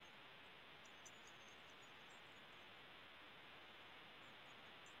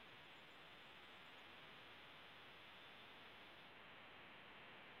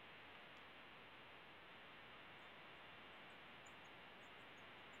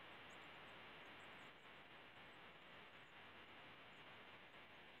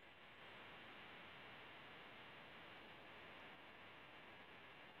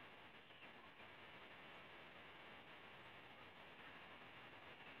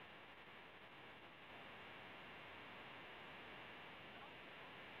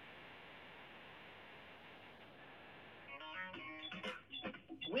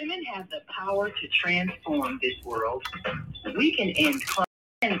Women have the power to transform this world. We can end crime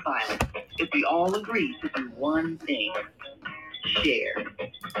and violence if we all agree to do one thing: share.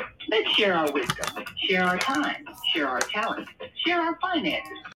 Let's share our wisdom, share our time, share our talent, share our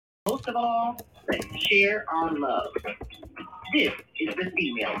finances. Most of all, let's share our love. This is the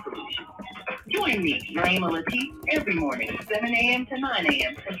Female Solution. Join me, Naima Latif, every morning, 7 a.m. to 9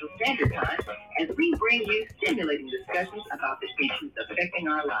 a.m. Central Standard Time, as we bring you stimulating discussions about the issues affecting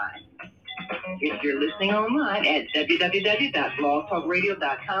our lives. If you're listening online at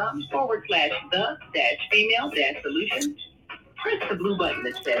www.blogtalkradio.com/the-female-solution, press the blue button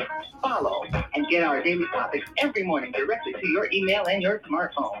that says follow and get our daily topics every morning directly to your email and your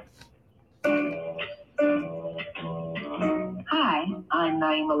smartphone. Hi, I'm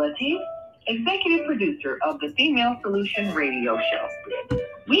Naima Latif, executive producer of the Female Solution radio show.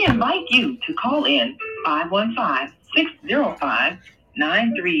 We invite you to call in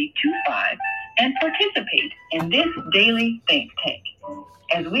 515-605-9325 and participate in this daily think tank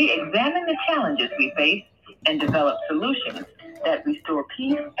as we examine the challenges we face and develop solutions that restore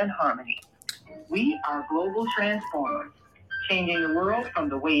peace and harmony. We are global transformers, changing the world from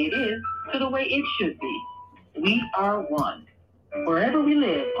the way it is to the way it should be. We are one. Wherever we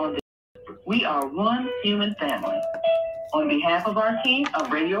live on this, we are one human family. On behalf of our team of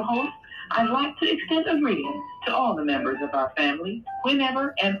radio hosts, I'd like to extend a greeting to all the members of our family,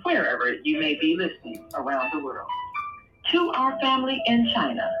 whenever and wherever you may be listening around the world. To our family in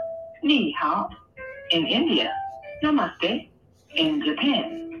China, Ni Hao. In India, Namaste. In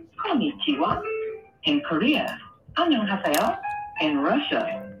Japan, Konnichiwa. In Korea, Annyeonghaseyo. In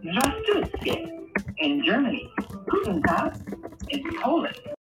Russia, Здравствуйте. In Germany, Guten Tag. In Poland,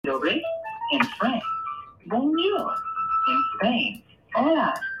 Dobre. In France, Bonjour. In Spain,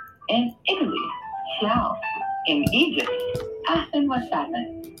 Hola. In Italy, Ciao. In Egypt, Asen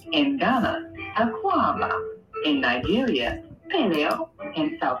Wasasen. In Ghana, Akwaba. In Nigeria, Paleo.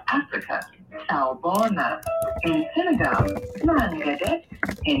 In South Africa, Salbona. In Senegal, Mangade.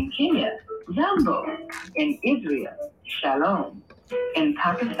 In Kenya, Jambo. In Israel, Shalom. In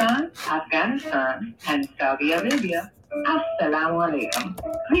Pakistan, Afghanistan, and Saudi Arabia, Assalamu alaikum.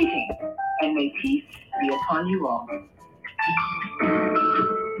 Greetings, and may peace be upon you all.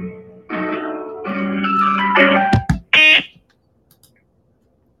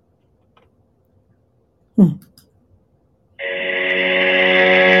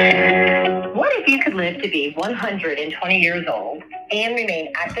 What if you could live to be 120 years old and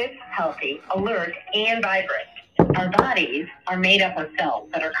remain active, healthy, alert, and vibrant? Our bodies are made up of cells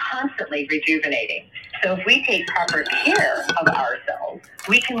that are constantly rejuvenating. So if we take proper care of ourselves,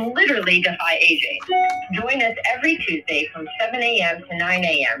 we can literally defy aging. Join us every Tuesday from 7 a.m. to 9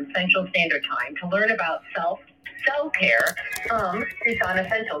 a.m. Central Standard Time to learn about self-care from Tucson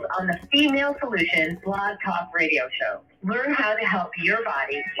Essentials on the Female Solution Blog Talk Radio Show. Learn how to help your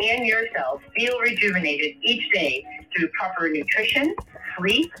body and your cells feel rejuvenated each day through proper nutrition,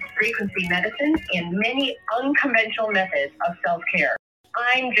 sleep, frequency medicine, and many unconventional methods of self-care.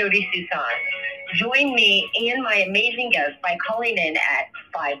 I'm Jody Susan. Join me and my amazing guests by calling in at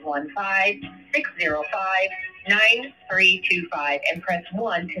 515-605-9325 and press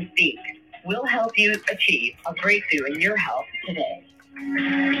 1 to speak. We'll help you achieve a breakthrough in your health today.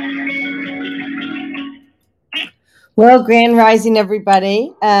 Well, Grand Rising,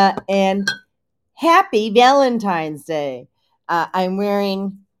 everybody, and happy Valentine's Day. I'm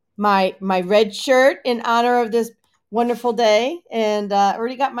wearing my red shirt in honor of this wonderful day, and I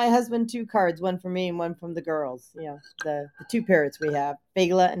already got my husband 2 cards, one for me and one from the girls. You know, the 2 parrots we have,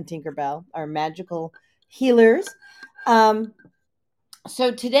 Bagla and Tinkerbell, our magical healers. So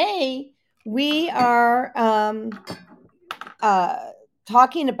today we are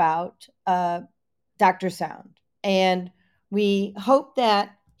talking about Dr. Sound, and we hope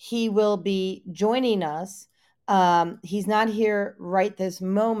that he will be joining us. He's not here right this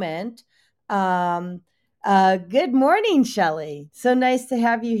moment. Good morning, Shelley. So nice to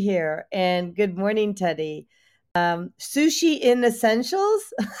have you here. And good morning, Teddy. Sushi in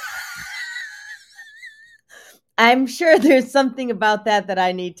Essentials. I'm sure there's something about that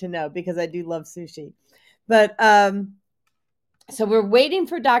I need to know because I do love sushi. But so we're waiting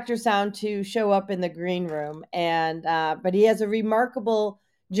for Dr. Sound to show up in the green room, and but he has a remarkable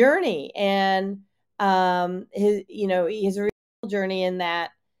journey, and he has a remarkable journey in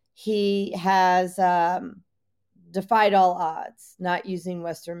that he has defied all odds, not using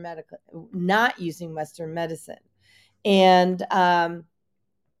Western medicine, and I'm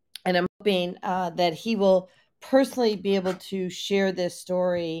hoping that he will personally be able to share this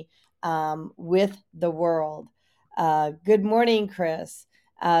story with the world. Good morning, Chris.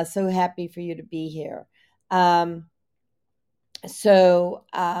 So happy for you to be here.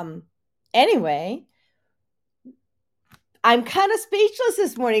 Anyway, I'm kind of speechless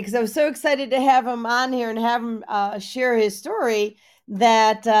this morning because I was so excited to have him on here and have him share his story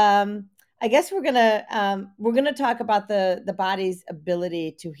that I guess we're gonna talk about the body's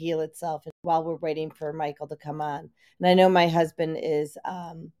ability to heal itself while we're waiting for Michael to come on. And I know my husband is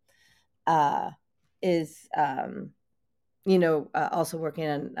also working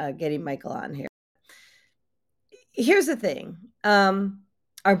on getting Michael on here. Here's the thing.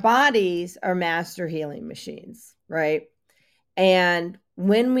 Our bodies are master healing machines, right? And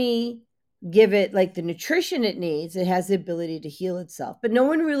when we give it like the nutrition it needs, it has the ability to heal itself. But no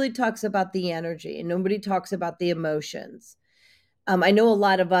one really talks about the energy, and nobody talks about the emotions. I know a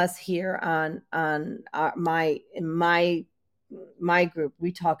lot of us here on my group,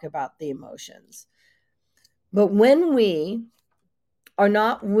 we talk about the emotions. But when we are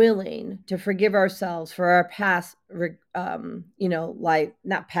not willing to forgive ourselves for our past, life,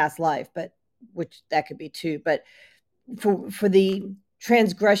 not past life, but which that could be too, but for the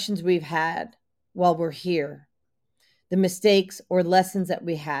transgressions we've had while we're here, the mistakes or lessons that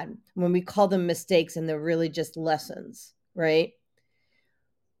we had, when we call them mistakes and they're really just lessons, right?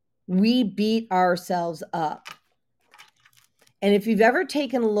 We beat ourselves up. And if you've ever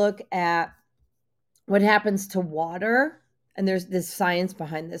taken a look at what happens to water, and there's this science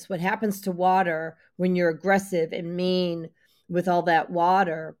behind this, what happens to water when you're aggressive and mean with all that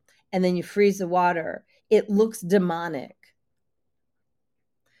water, and then you freeze the water, it looks demonic.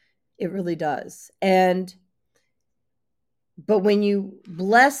 It really does. But when you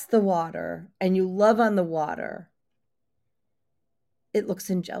bless the water and you love on the water, it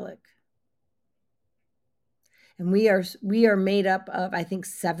looks angelic. And we are made up of, I think,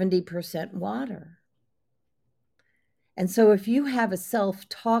 70% water. And so if you have a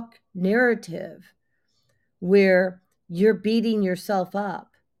self-talk narrative where you're beating yourself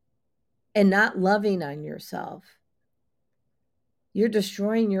up and not loving on yourself, you're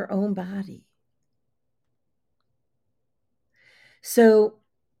destroying your own body. So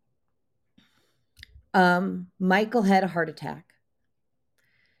Michael had a heart attack,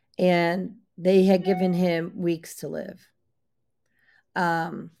 and they had given him weeks to live.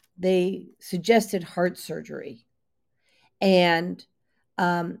 They suggested heart surgery, and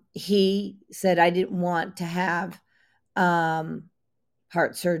he said, I didn't want to have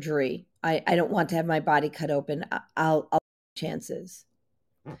heart surgery. I don't want to have my body cut open. I'll chances.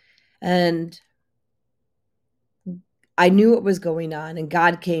 And I knew what was going on, and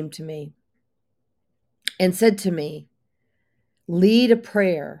God came to me and said to me, lead a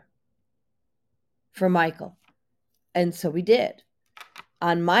prayer for Michael. And so we did.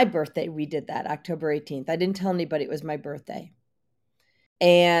 On my birthday, we did that, October 18th. I didn't tell anybody it was my birthday.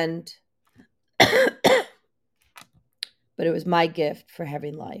 And but it was my gift for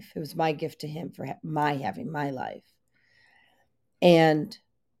having life. It was my gift to him for having my life. And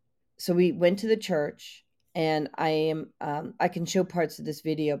so we went to the church, and I can show parts of this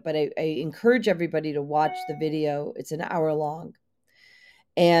video, but I encourage everybody to watch the video. It's an hour long.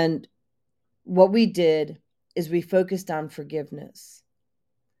 And what we did is we focused on forgiveness,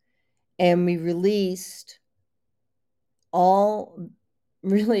 and we released all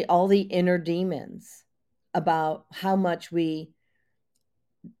the inner demons about how much we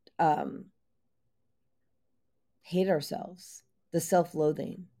hate ourselves, the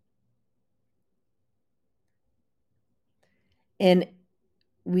self-loathing. And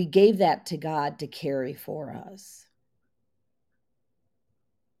we gave that to God to carry for us.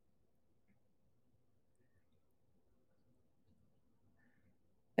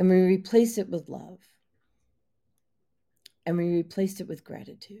 And we replaced it with love. And we replaced it with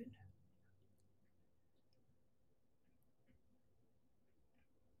gratitude.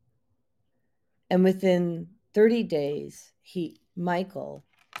 And within 30 days, Michael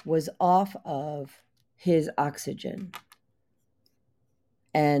was off of his oxygen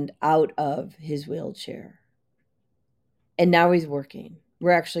and out of his wheelchair. And now he's working.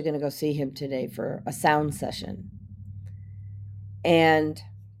 We're actually going to go see him today for a sound session. And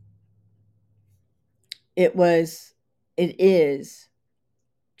it is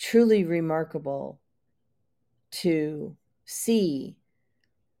truly remarkable to see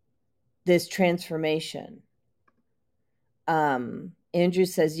this transformation. Andrew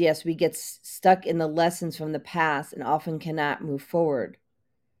says, yes, we get stuck in the lessons from the past and often cannot move forward.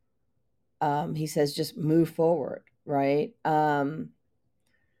 He says, just move forward, right?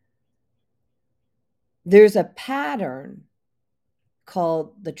 There's a pattern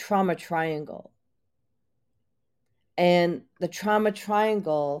called the trauma triangle. And the trauma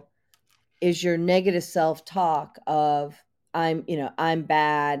triangle is your negative self-talk of I'm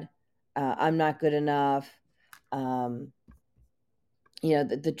bad, I'm not good enough. The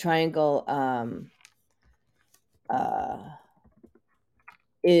triangle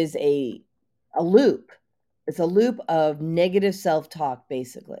is a loop. It's a loop of negative self-talk,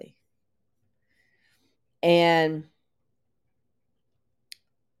 basically. And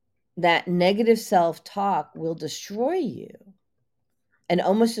that negative self-talk will destroy you, and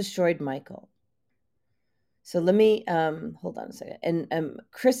almost destroyed Michael. So let me hold on a second. And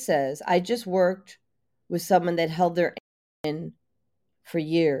Chris says, I just worked with someone that held their in for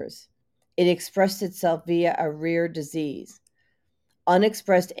years. It expressed itself via a rare disease.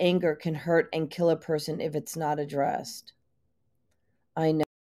 Unexpressed anger can hurt and kill a person if it's not addressed. I know.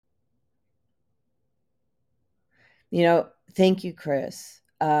 Thank you, Chris.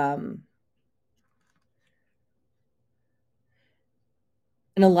 And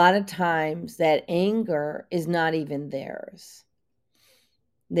a lot of times that anger is not even theirs.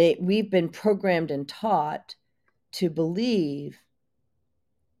 We've been programmed and taught to believe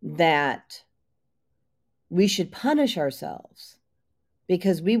that we should punish ourselves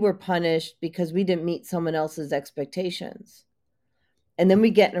because we were punished because we didn't meet someone else's expectations. And then we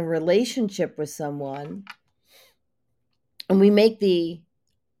get in a relationship with someone and we make the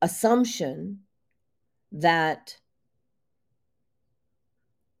assumption that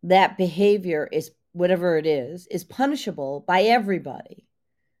that behavior is, whatever it is punishable by everybody.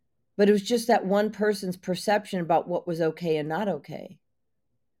 But it was just that one person's perception about what was okay and not okay.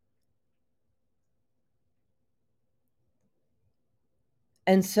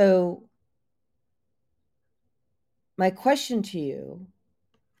 And so my question to you,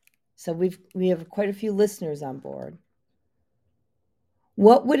 so we have quite a few listeners on board.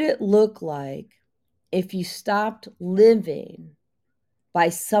 What would it look like if you stopped living by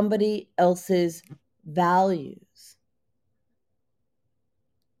somebody else's values?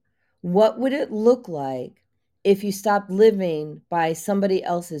 What would it look like if you stopped living by somebody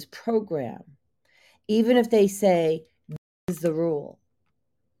else's program? Even if they say, this is the rule.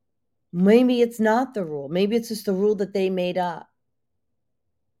 Maybe it's not the rule. Maybe it's just the rule that they made up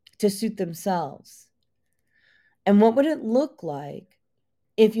to suit themselves. And what would it look like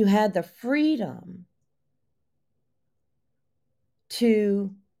if you had the freedom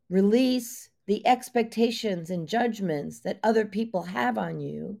to release the expectations and judgments that other people have on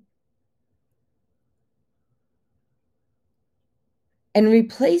you and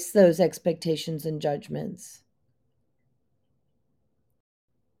replace those expectations and judgments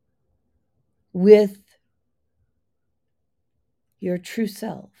with your true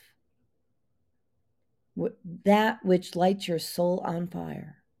self, that which lights your soul on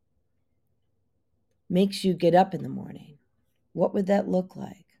fire, makes you get up in the morning? What would that look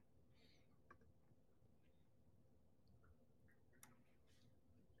like?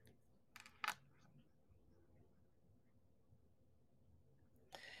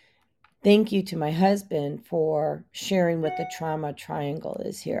 Thank you to my husband for sharing what the trauma triangle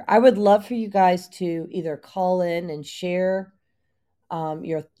is here. I would love for you guys to either call in and share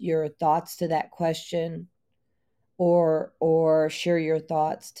your thoughts to that question, or share your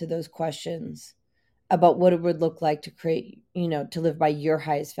thoughts to those questions about what it would look like to create, to live by your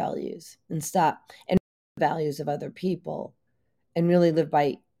highest values and stop and values of other people and really live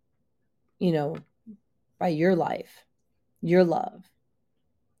by, by your life, your love,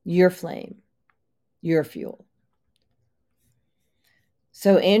 your flame, your fuel.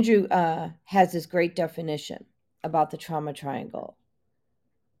 So Andrew has this great definition about the trauma triangle.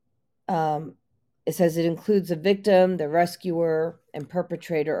 It says it includes the victim, the rescuer, and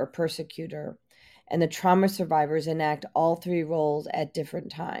perpetrator or persecutor. And the trauma survivors enact all three roles at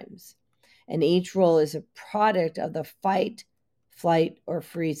different times. And each role is a product of the fight, flight, or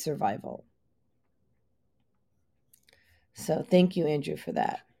freeze survival. So thank you, Andrew, for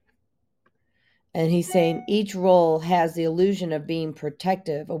that. And he's saying each role has the illusion of being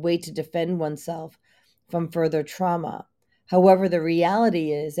protective, a way to defend oneself from further trauma. However, the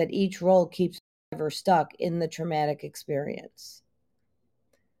reality is that each role keeps the survivor stuck in the traumatic experience.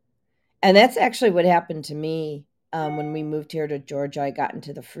 And that's actually what happened to me when we moved here to Georgia. I got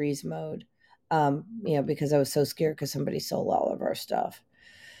into the freeze mode, because I was so scared because somebody stole all of our stuff.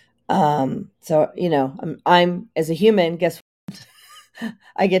 So, I'm as a human, guess what?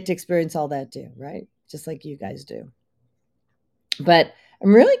 I get to experience all that too, right? Just like you guys do. But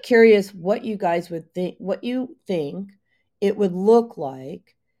I'm really curious what you guys would think, what you think it would look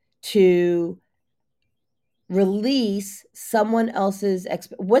like to release someone else's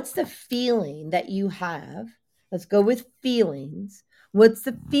what's the feeling that you have Let's go with feelings. What's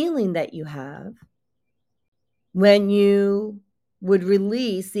the feeling that you have when you would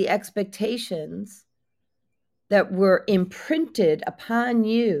release the expectations that were imprinted upon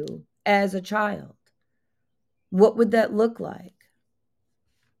you as a child? What would that look like?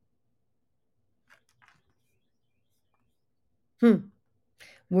 Hmm.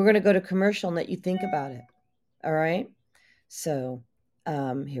 We're going to go to commercial and let you think about it. All right. So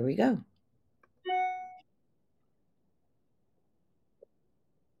here we go.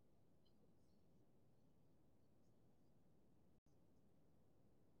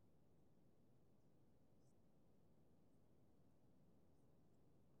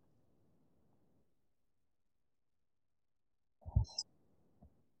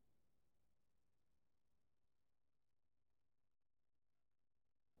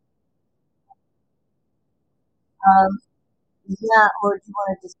 Um, yeah, or do you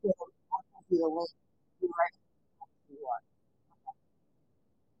want to just give them the link? Right.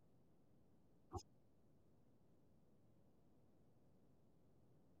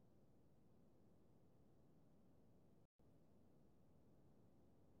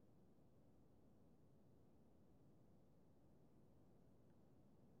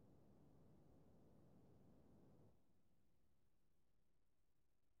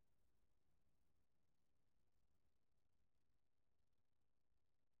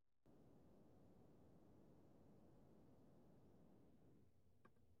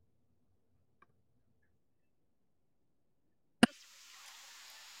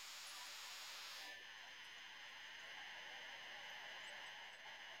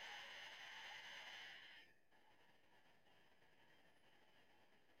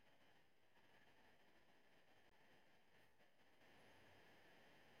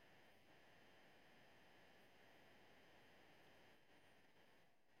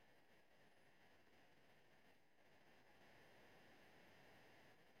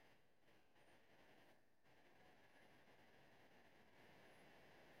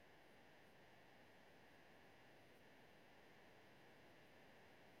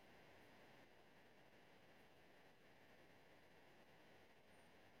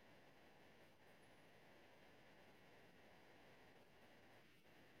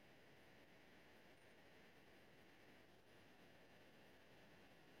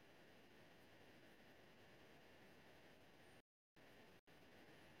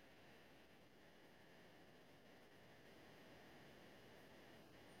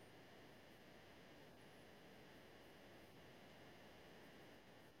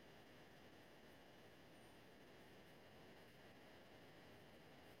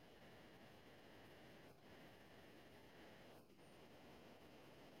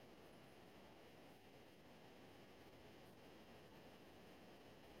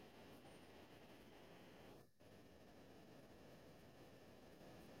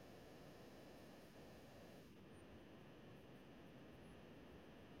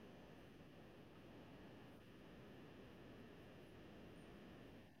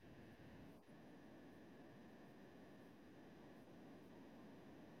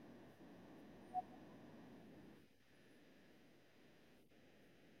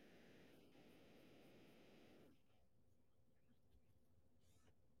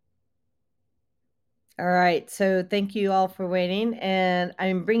 All right. So thank you all for waiting, and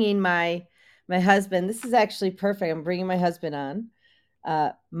I'm bringing my husband. This is actually perfect. I'm bringing my husband on,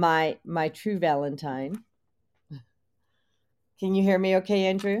 my true Valentine. Can you hear me? Okay,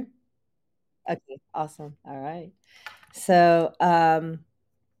 Andrew. Okay, awesome. All right. So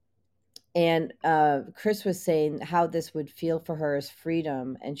and Chris was saying how this would feel for her as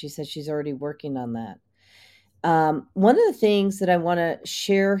freedom, and she said she's already working on that. One of the things that I want to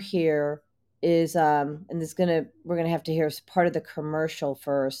share here is, and this gonna we're gonna have to hear part of the commercial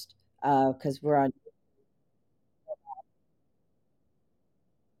first because we're on.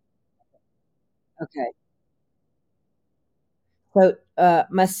 Okay, so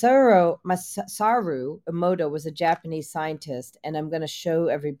Masaru Emoto was a Japanese scientist, and I'm going to show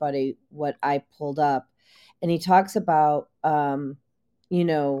everybody what I pulled up, and he talks about, you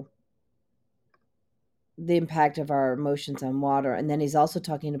know, the impact of our emotions on water, and then he's also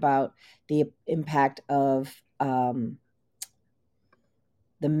talking about the impact of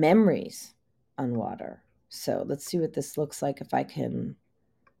the memories on water. So let's see what this looks like if I can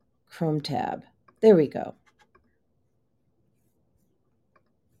Chrome tab. There we go.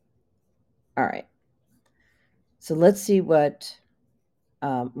 All right. So let's see what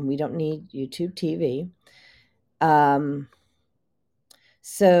we don't need YouTube TV. Um,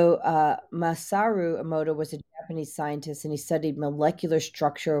 Masaru Emoto was a Japanese scientist and he studied molecular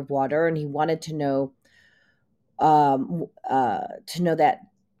structure of water and he wanted to know to know that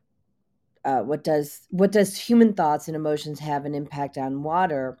what does human thoughts and emotions have an impact on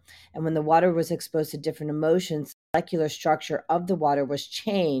water? And when the water was exposed to different emotions, the molecular structure of the water was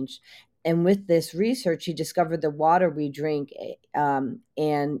changed. And with this research, he discovered the water we drink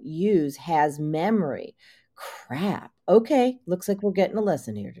and use has memory. Crap. Okay, looks like we're getting a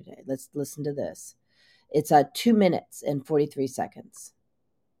lesson here today. Let's listen to this. It's 2 minutes and 43 seconds.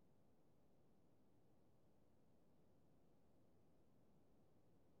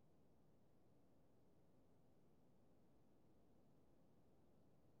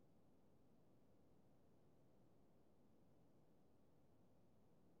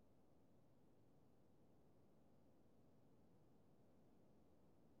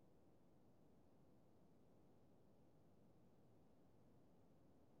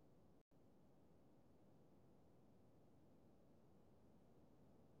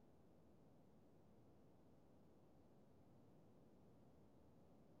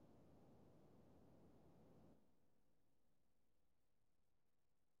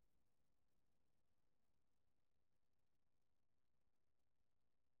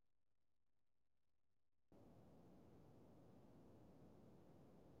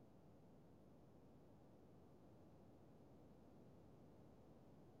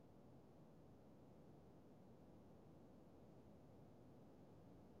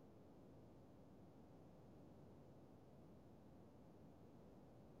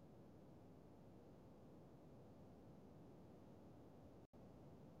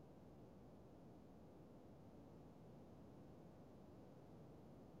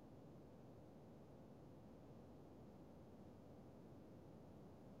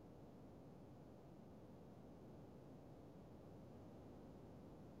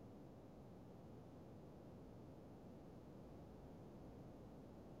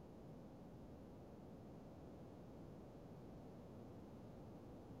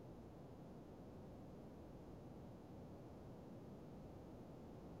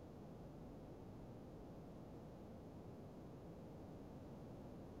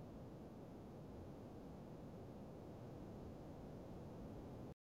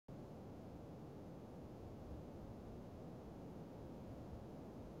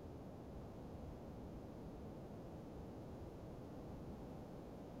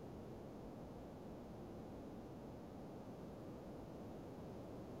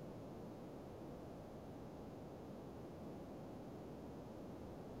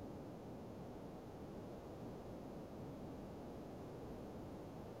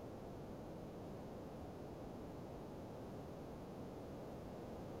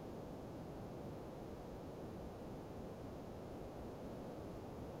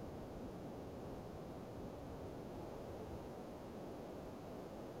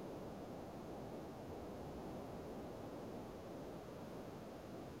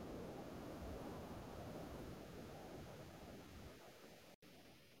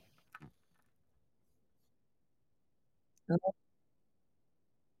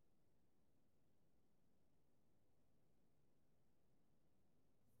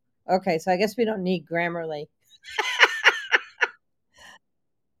 Okay, so I guess we don't need Grammarly.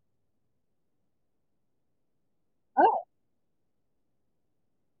 Oh,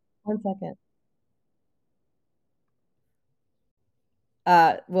 1 second.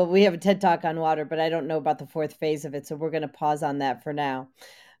 Well, we have a TED Talk on water, but I don't know about the fourth phase of it, so we're going to pause on that for now.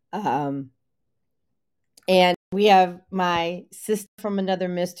 Um, and we have my sister from another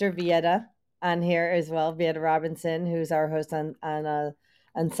Mister Vieta on here as well, Vieta Robinson, who's our host on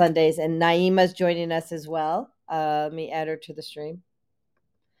Sundays, and Naima's joining us as well. Let me add her to the stream.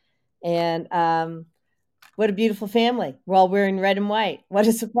 And what a beautiful family! We're all wearing red and white. What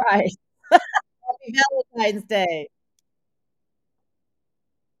a surprise! Happy Valentine's Day!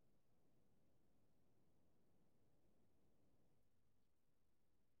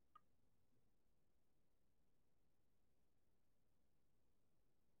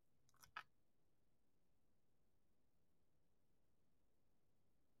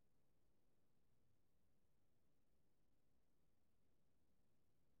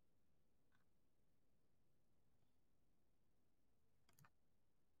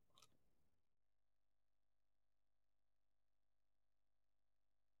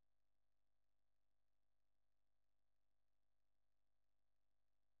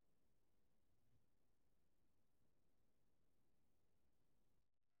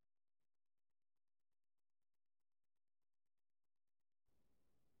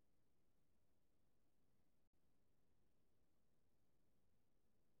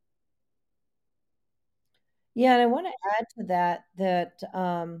 Yeah, and I want to add to that that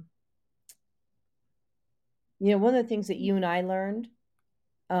one of the things that you and I learned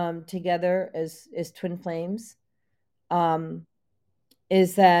together as twin flames um,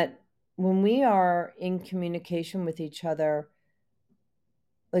 is that when we are in communication with each other,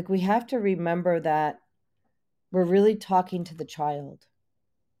 like we have to remember that we're really talking to the child.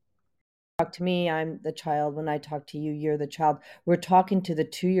 Talk to me, I'm the child. When I talk to you, you're the child. We're talking to the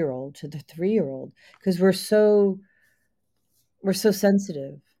 2-year old, to the 3-year old, because we're so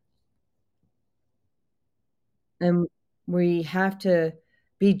sensitive, and we have to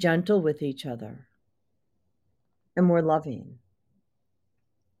be gentle with each other, and more loving.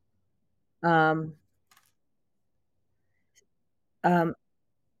 Um, um,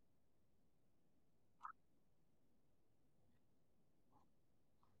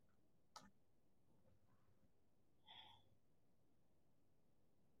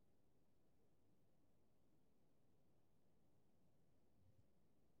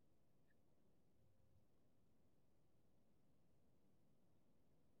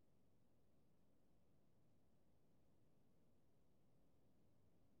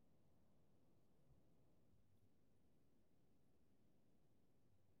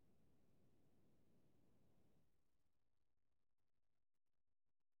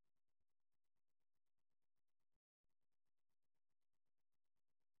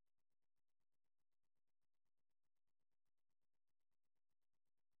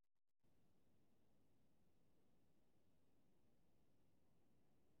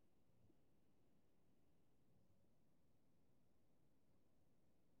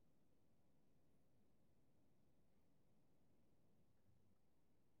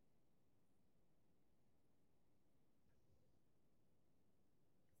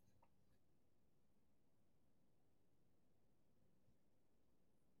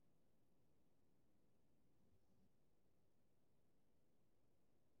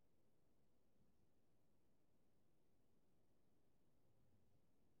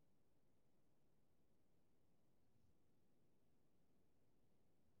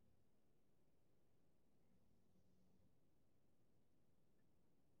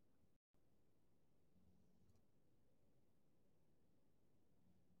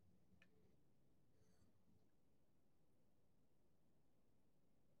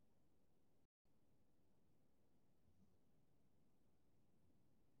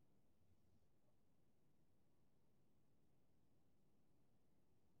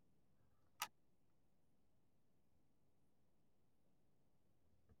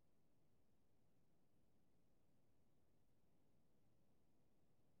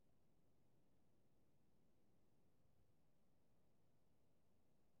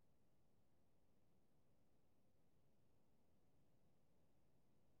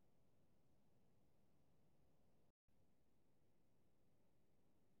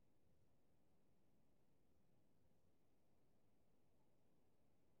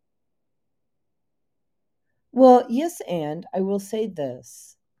 well, yes, and I will say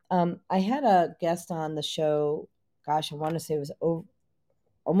this. I had a guest on the show, gosh, I want to say it was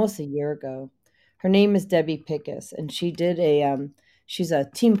almost a year ago. Her name is Debbie Pickus, and she's a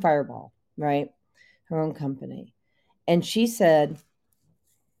Team Fireball, right? Her own company. And she said,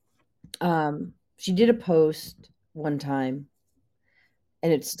 she did a post one time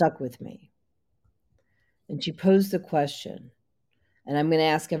and it stuck with me. And she posed the question, and I'm going to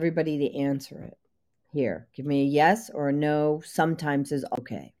ask everybody to answer it. Here, give me a yes or a no. Sometimes is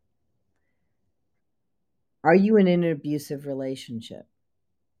okay. Are you in an abusive relationship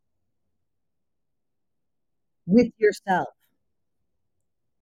with yourself?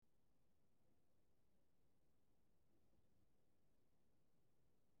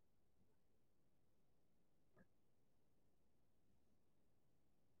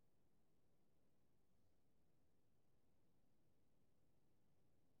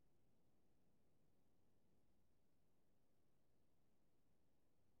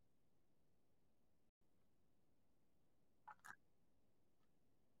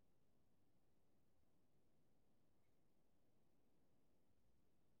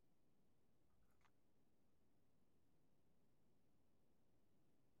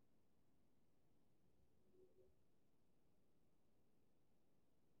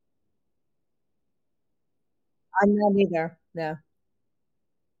 I'm not either. No.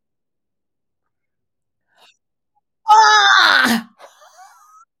 Ah!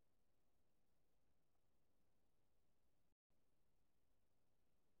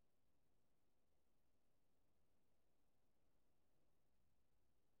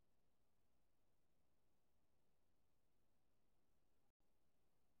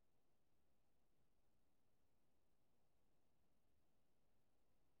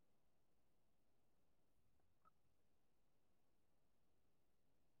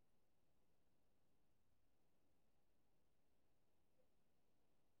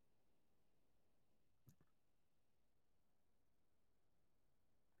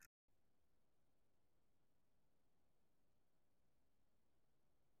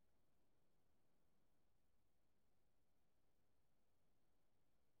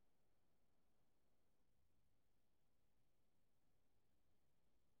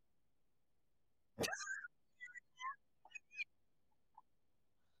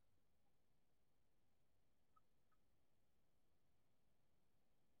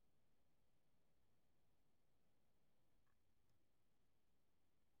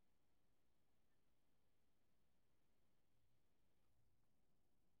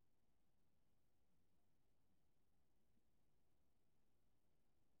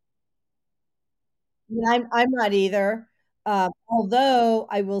 I'm not either. Although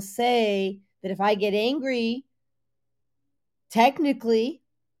I will say that if I get angry, technically,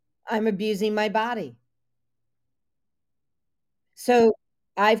 I'm abusing my body. So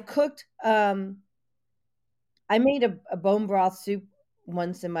I've cooked. I made a bone broth soup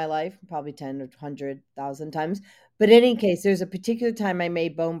once in my life, probably 10 or 100,000 times. But in any case, there's a particular time I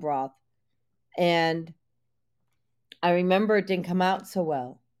made bone broth, and I remember it didn't come out so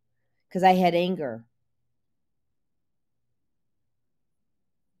well because I had anger.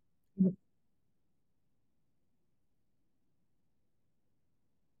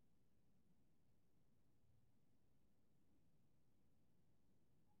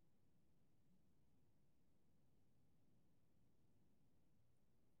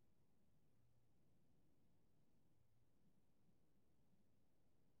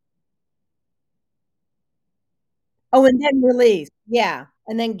 Oh, and then release. Yeah,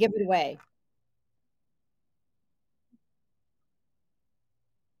 and then give it away.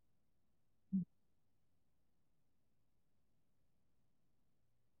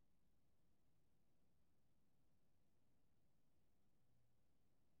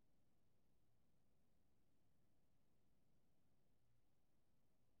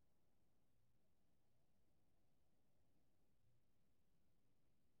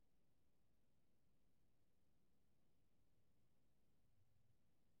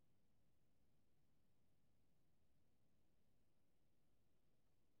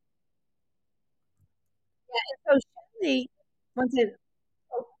 So Shelley, one sec,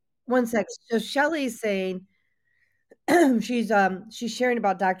 oh, one sec. So Shelley's saying she's sharing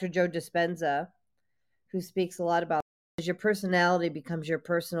about Dr. Joe Dispenza, who speaks a lot about as your personality becomes your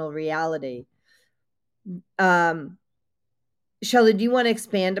personal reality. Um, Shelley, do you want to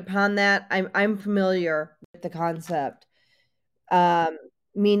expand upon that? I'm familiar with the concept. Um,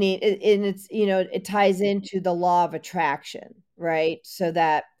 Meaning, and it's it ties into the law of attraction, right? So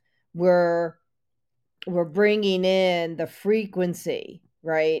that we're we're bringing in the frequency,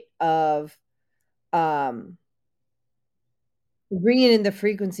 right, of um bringing in the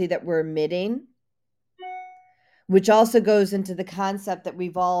frequency that we're emitting, which also goes into the concept that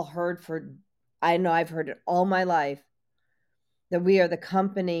we've all heard for, I know I've heard it all my life, that we are the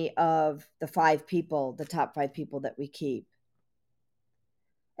company of the five people, the top five people that we keep.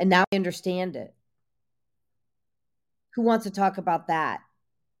 And now I understand it. Who wants to talk about that?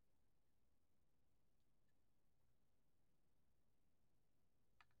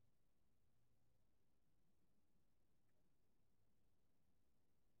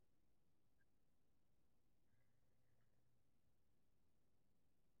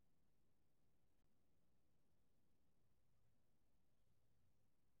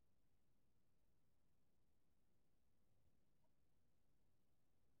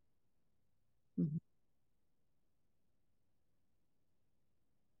 Mhm.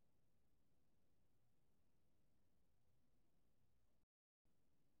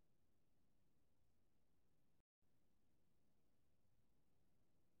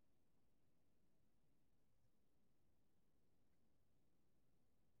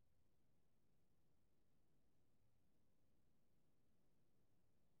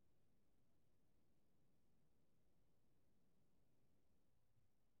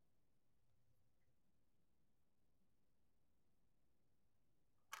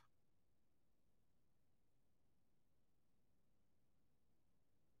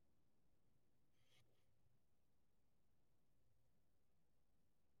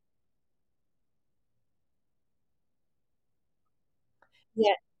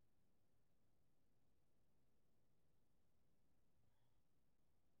 Yeah.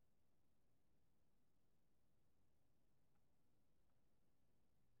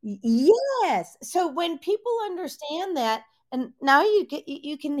 Yes. So when people understand that, and now you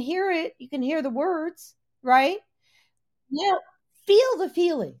can hear it, you can hear the words, right? Yeah. Feel the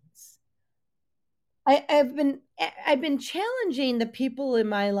feelings. I've been challenging the people in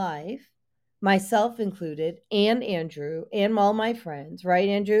my life, myself included, and Andrew, and all my friends, right,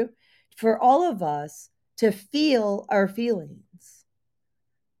 Andrew? For all of us to feel our feelings.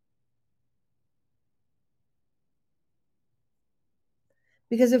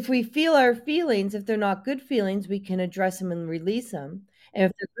 Because if we feel our feelings, if they're not good feelings, we can address them and release them. And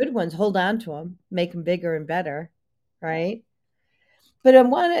if they're good ones, hold on to them, make them bigger and better, right? But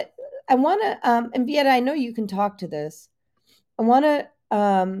and Vieta, I know you can talk to this. I wanna,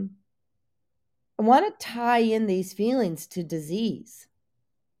 um, I wanna tie in these feelings to disease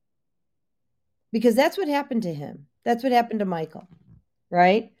because that's what happened to him. That's what happened to Michael,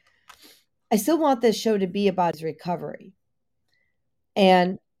 right? I still want this show to be about his recovery.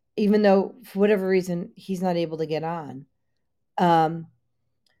 And even though for whatever reason he's not able to get on, um,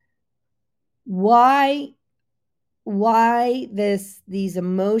 why these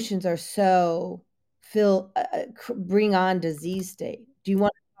emotions are so bring on disease state. Do you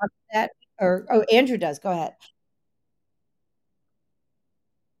want to talk to that? Or oh, Andrew does. Go ahead.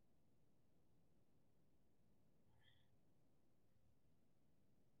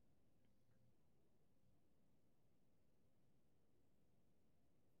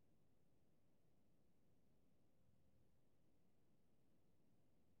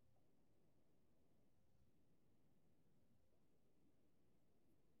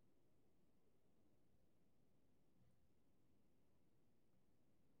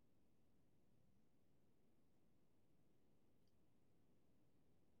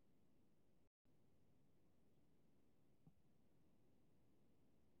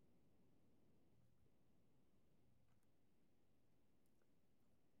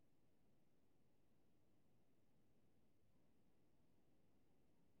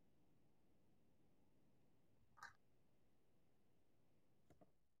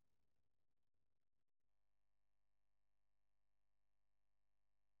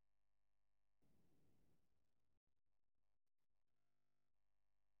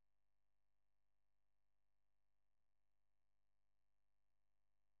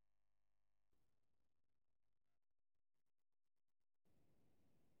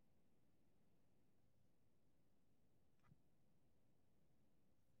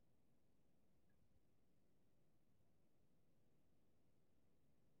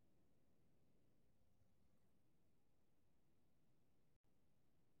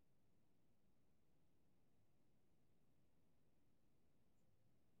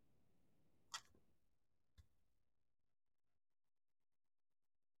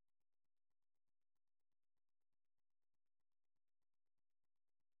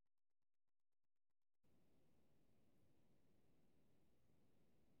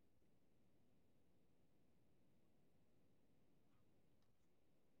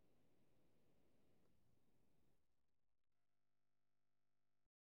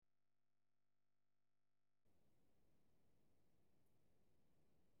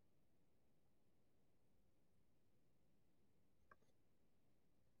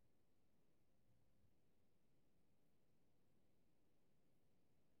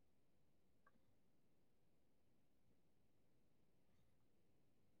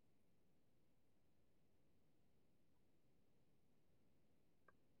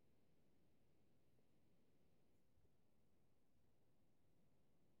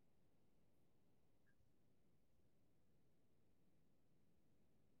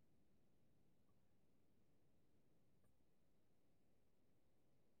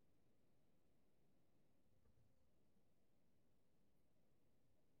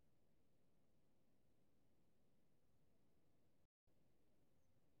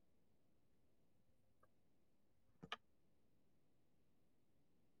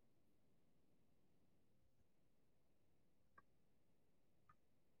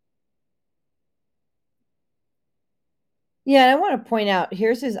 Yeah, and I want to point out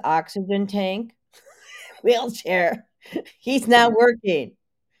here's his oxygen tank wheelchair. He's not working.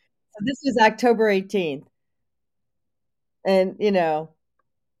 So this was October 18th. And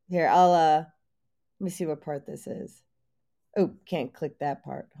here let me see what part this is. Oh, can't click that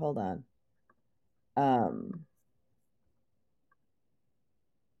part. Hold on. Um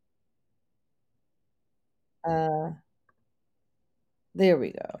uh there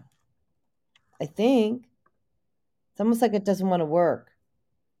we go. I think it's almost like it doesn't want to work.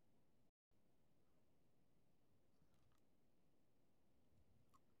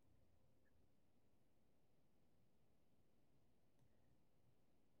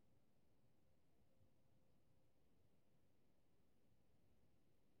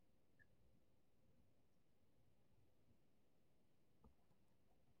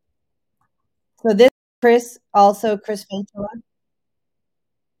 So this Chris Ventura,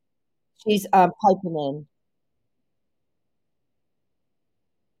 she's piping in.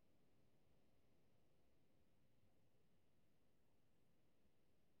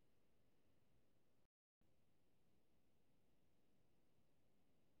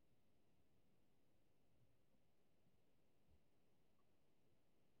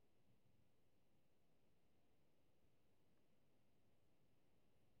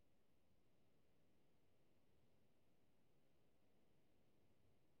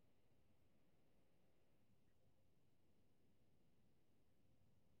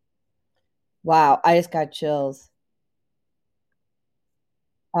 Wow, I just got chills.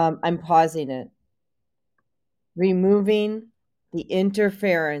 I'm pausing it. Removing the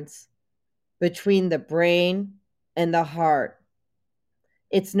interference between the brain and the heart.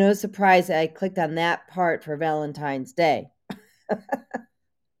 It's no surprise that I clicked on that part for Valentine's Day.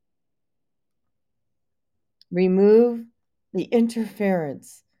 Remove the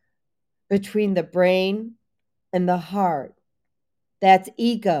interference between the brain and the heart. That's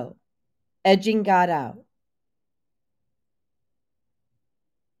ego, edging God out.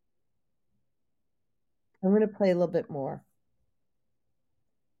 I'm going to play a little bit more.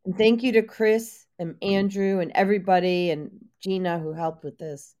 And thank you to Chris and Andrew and everybody and Gina who helped with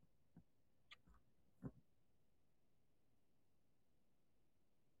this.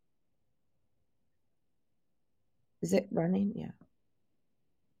 Is it running? Yeah.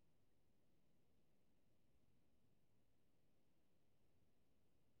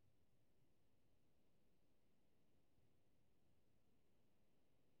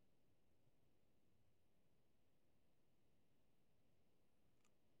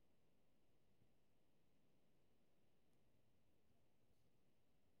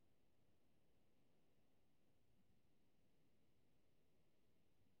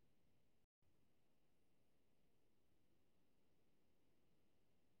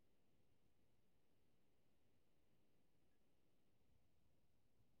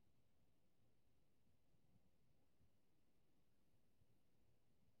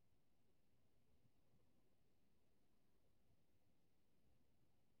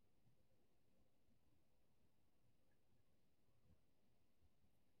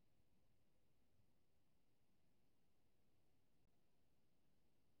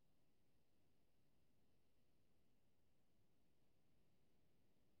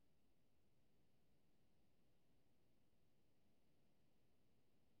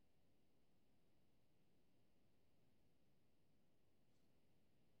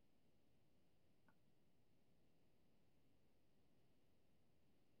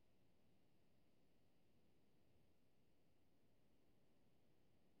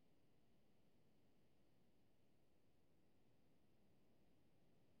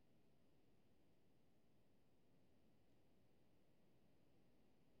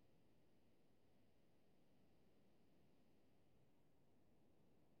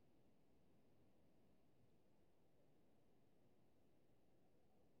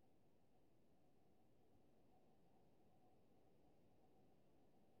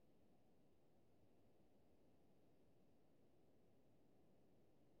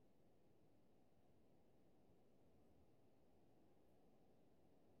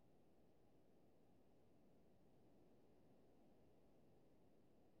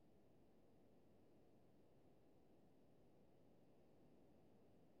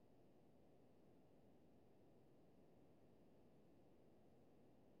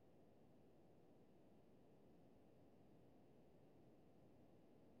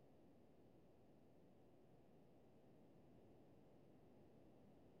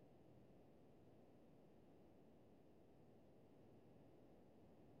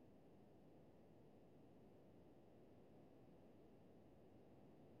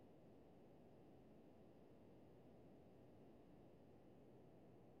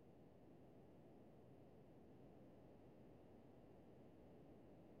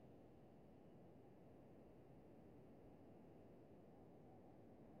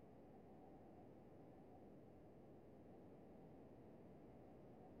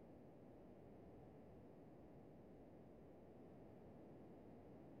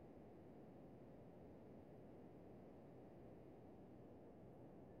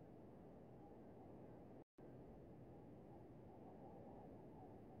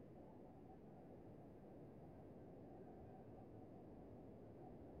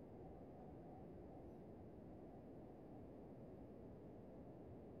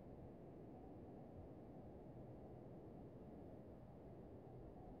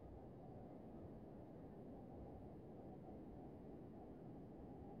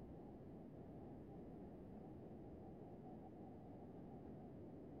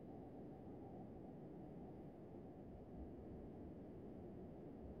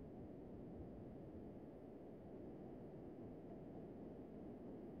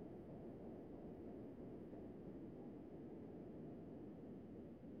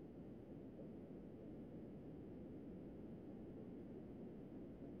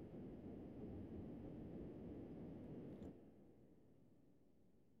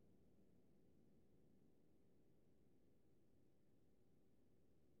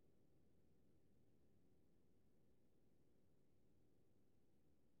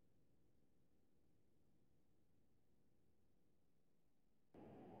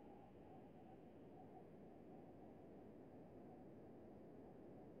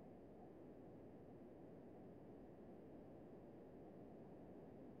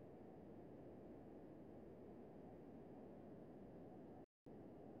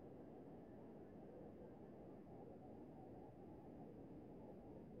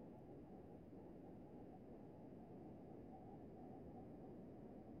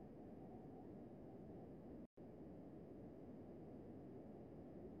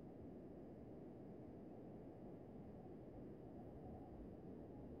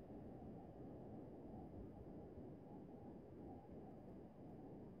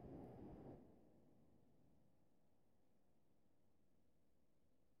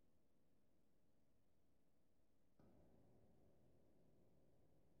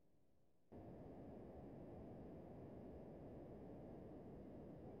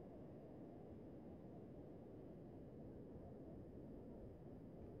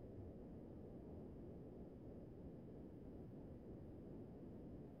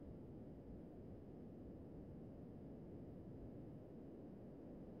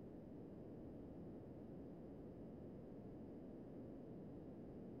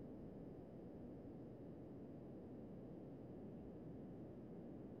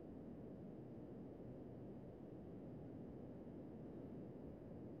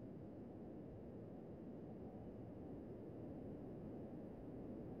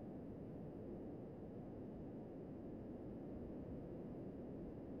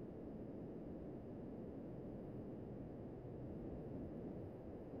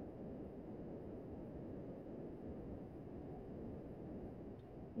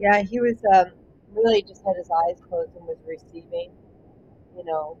 Yeah, he was really just had his eyes closed and was receiving. You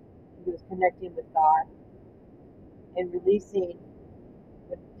know, he was connecting with God and releasing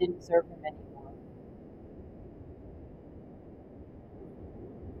what didn't serve him anymore.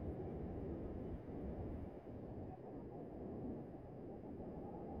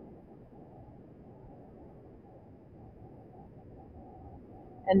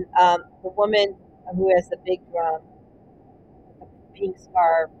 And the woman who has the big drum, the pink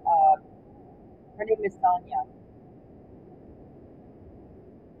scarf, her name is Sonia.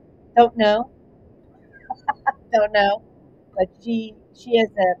 Don't know, don't know, but she has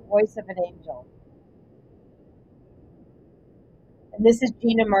the voice of an angel. And this is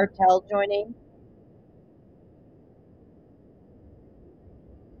Gina Martell joining.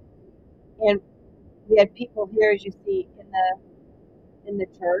 And we had people here, as you see, in the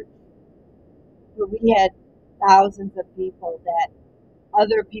church, where we had thousands of people that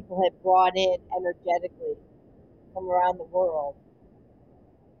other people had brought in energetically from around the world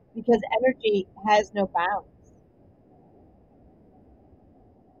because energy has no bounds.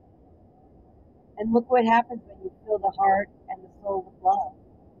 And look what happens when you fill the heart and the soul with love.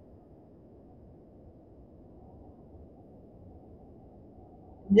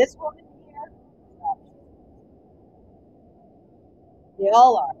 And this woman here, they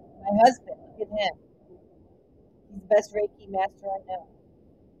all are. My husband, look at him. He's the best Reiki master I know.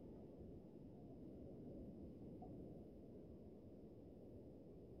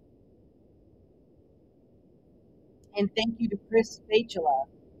 And thank you to Chris Spatula,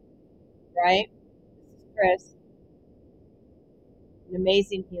 right? This is Chris, an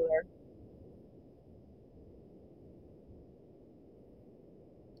amazing healer.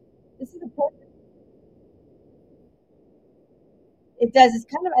 This is a perfect. It does. It's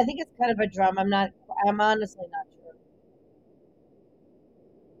kind of. I think it's kind of a drum. I'm not. I'm honestly not sure.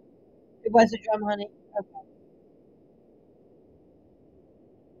 It was a drum, honey. Okay.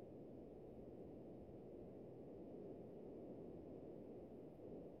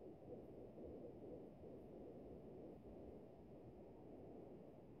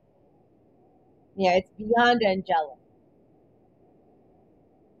 Yeah, it's beyond angelic.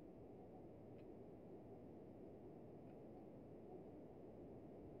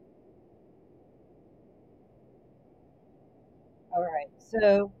 All right.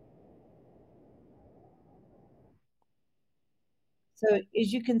 So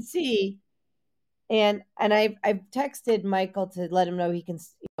as you can see, and I've texted Michael to let him know he can.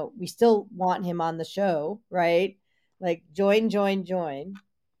 We still want him on the show, right? Like join, join, join.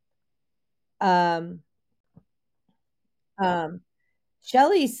 Um, um,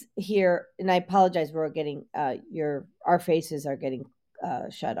 Shelly's here, and I apologize. We're getting your our faces are getting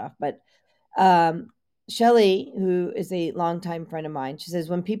shut off, but um, Shelly, who is a longtime friend of mine, she says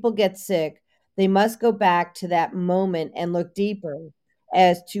when people get sick, they must go back to that moment and look deeper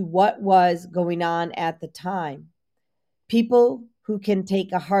as to what was going on at the time. People who can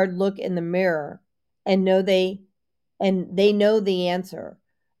take a hard look in the mirror and they know the answer.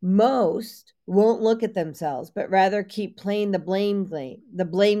 Most won't look at themselves, but rather keep playing the blame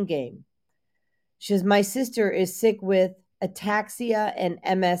game. She says, my sister is sick with ataxia and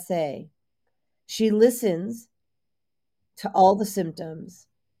MSA. She listens to all the symptoms,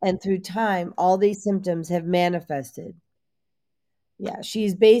 and through time, all these symptoms have manifested. Yeah,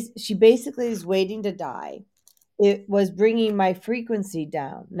 she basically is waiting to die. It was bringing my frequency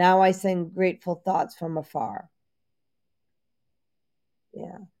down. Now I send grateful thoughts from afar.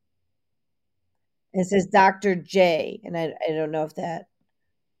 Yeah. It says Dr. J, and I don't know if that.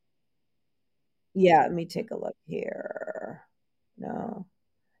 Yeah, let me take a look here. No.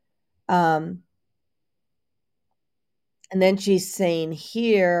 Um, and then she's saying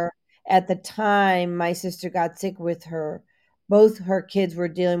here, at the time my sister got sick with her, both her kids were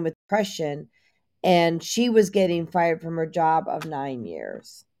dealing with depression, and she was getting fired from her job of 9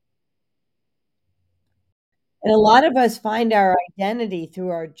 years. And a lot of us find our identity through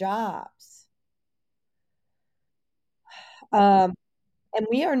our jobs. Um, and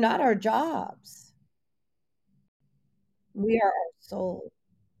we are not our jobs. We are our soul.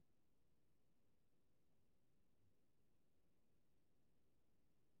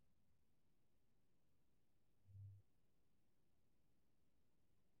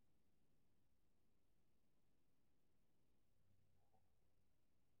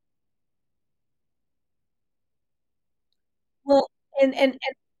 Well, and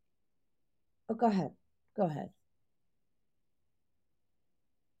oh, go ahead. Go ahead.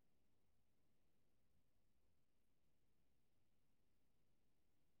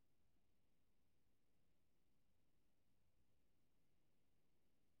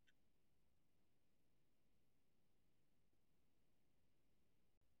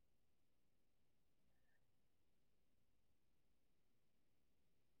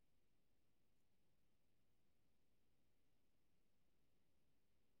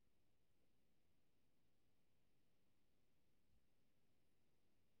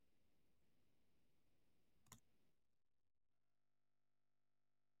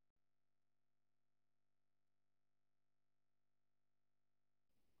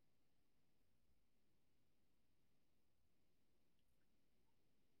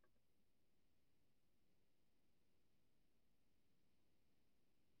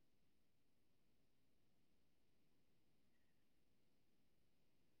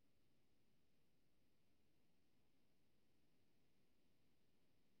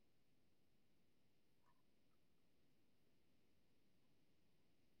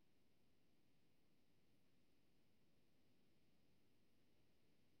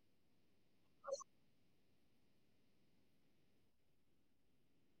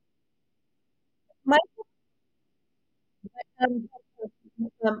 My, um,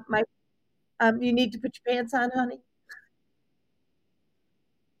 my, you need to put your pants on, honey.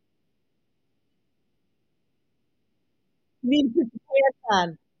 You need to put your pants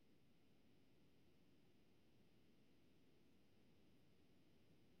on.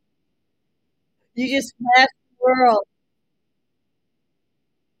 You just smashed the world.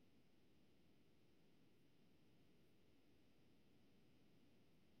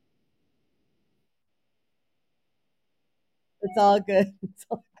 It's all good. It's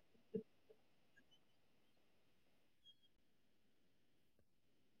all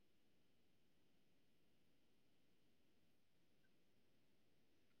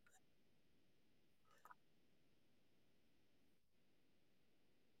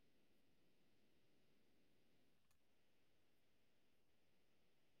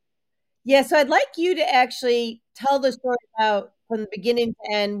Yeah, so I'd like you to actually tell the story about from the beginning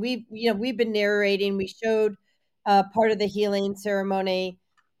to end. We've been narrating. We showed part of the healing ceremony.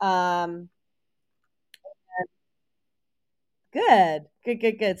 Um, good, good,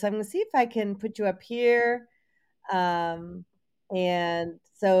 good, good. So I'm going to see if I can put you up here. Um, and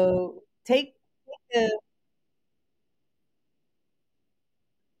so take the.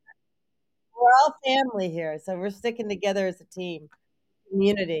 We're all family here, so we're sticking together as a team,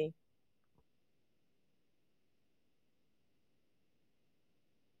 community.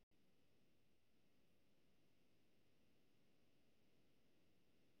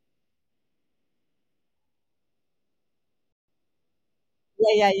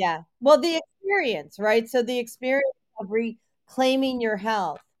 Yeah, yeah, yeah. Well, the experience, right? So the experience of reclaiming your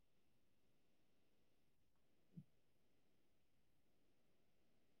health.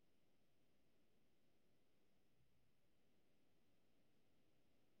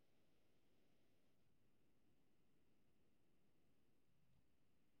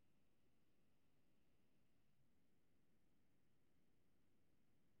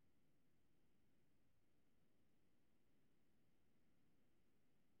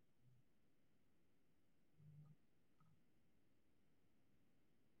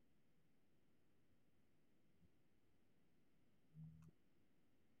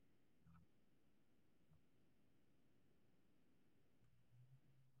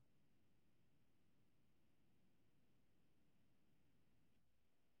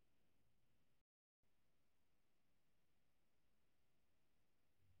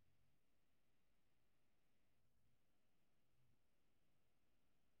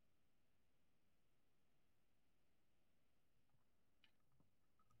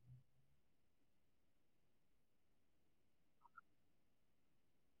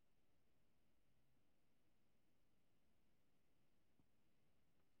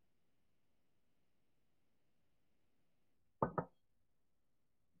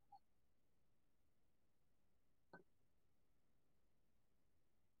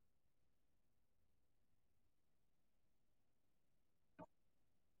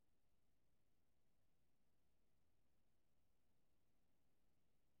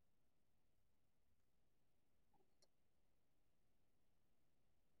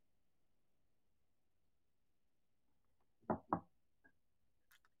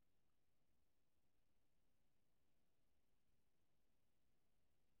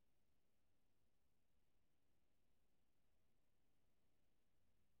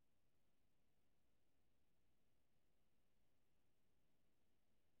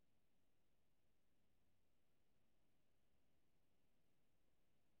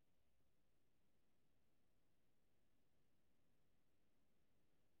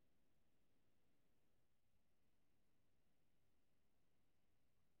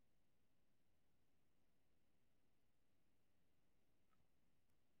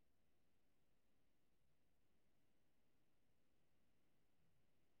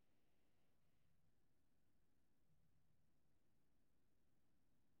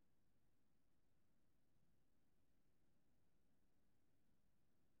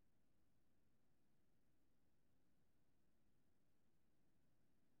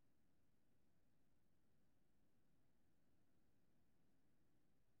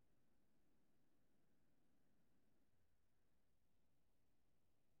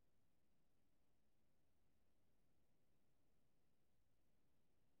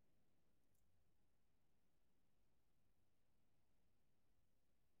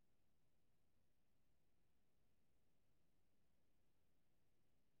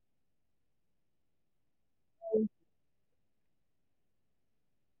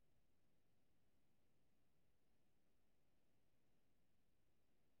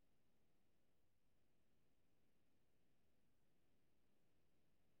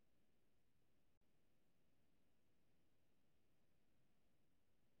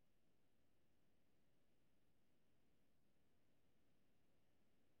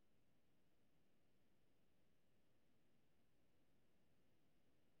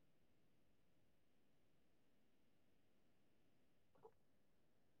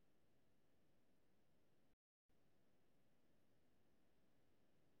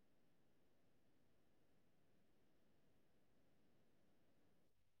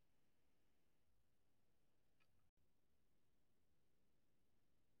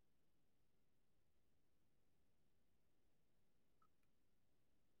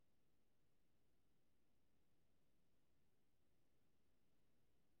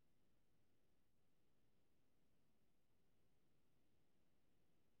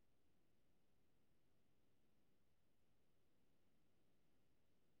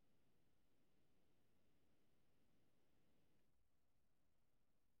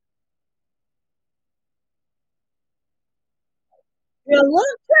 You're a little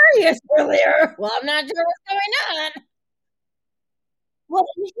curious earlier. Well, I'm not sure what's going on. Well,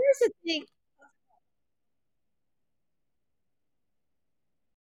 and here's the thing.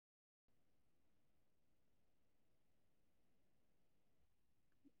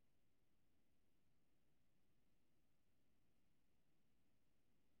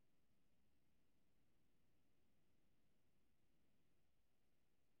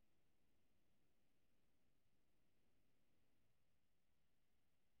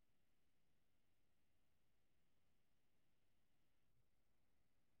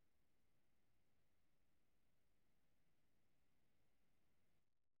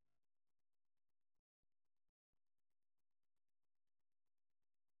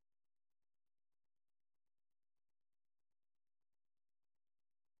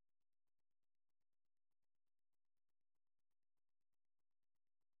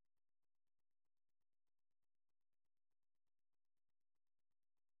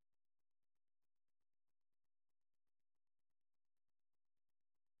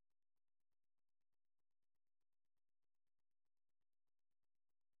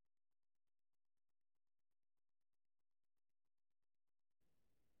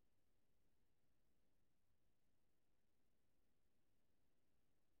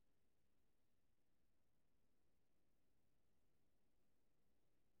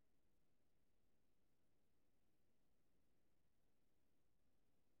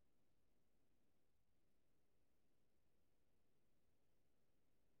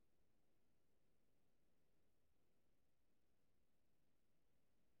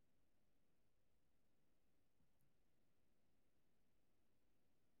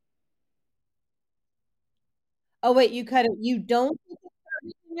 Oh, wait, you cut it. You don't think it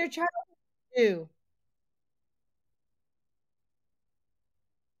started in your childhood? Too.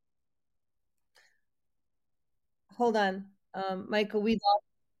 Hold on. Michael, we lost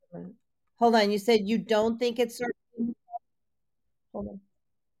you. Hold on. You said you don't think it started. Hold on.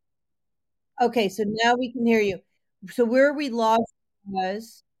 Okay, so now we can hear you. So where we lost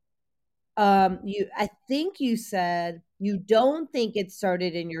was you I think you said you don't think it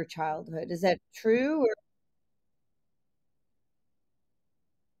started in your childhood. Is that true?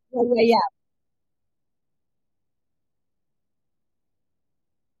 Or yeah, yeah, yeah.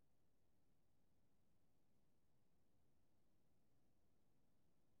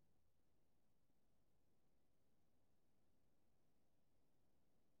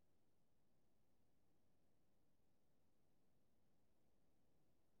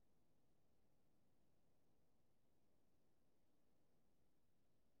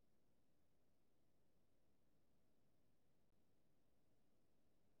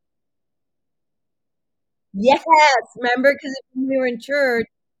 Yes, remember because when we were in church,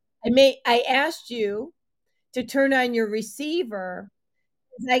 I asked you to turn on your receiver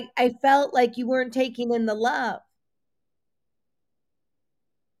 'cause I felt like you weren't taking in the love.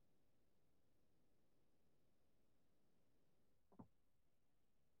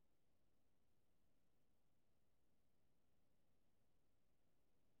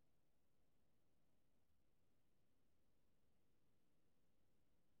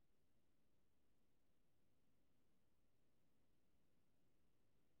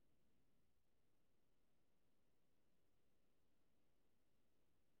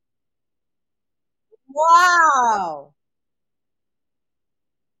 Wow.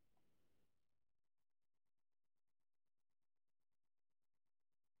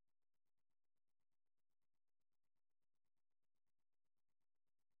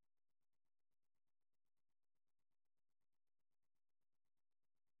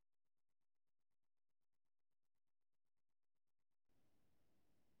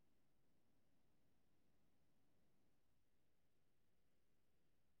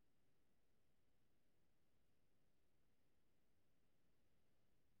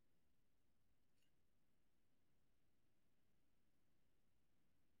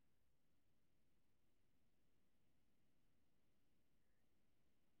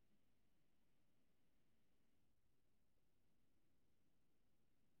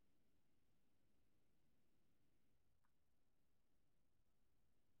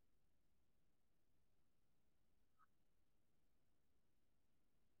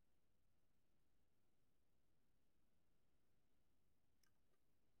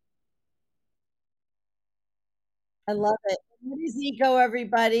 I love it. What is ego,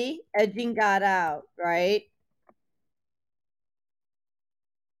 everybody? Edging God out, right?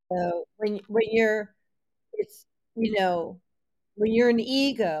 So when you're it's you know when you're an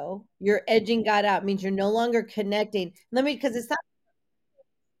ego, you're edging God out. Means you're no longer connecting. Let me because it's not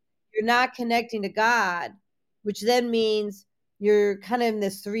you're not connecting to God, which then means you're kind of in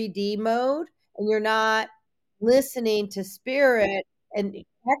this 3D mode, and you're not listening to spirit, and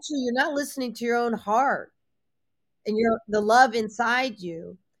actually you're not listening to your own heart and your the love inside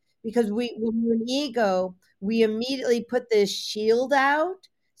you, because we when we're an ego, we immediately put this shield out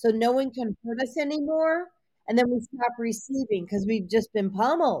so no one can hurt us anymore, and then we stop receiving because we've just been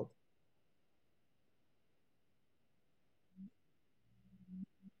pummeled.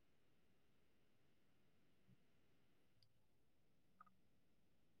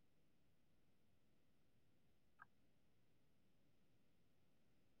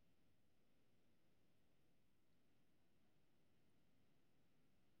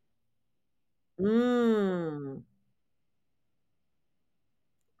 Mm.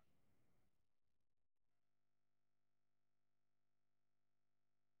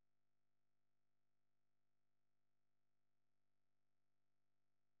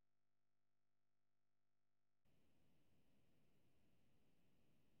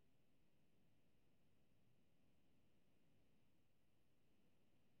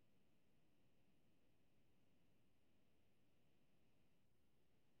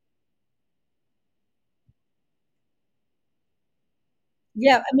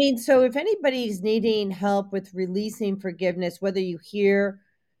 Yeah, I mean, so if anybody's needing help with releasing forgiveness, whether you hear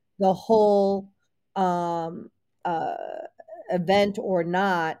the whole um, uh, event or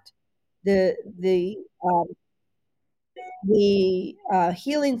not, the the um, the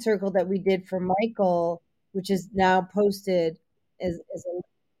healing circle that we did for Michael, which is now posted, is a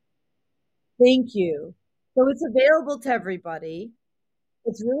thank you. So it's available to everybody.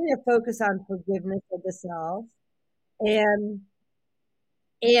 It's really a focus on forgiveness of the self,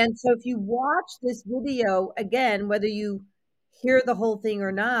 and so if you watch this video again, whether you hear the whole thing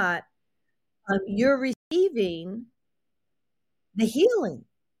or not, you're receiving the healing.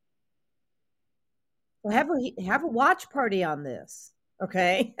 So have a watch party on this,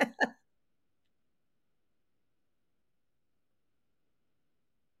 okay?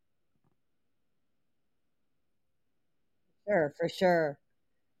 Sure, for sure.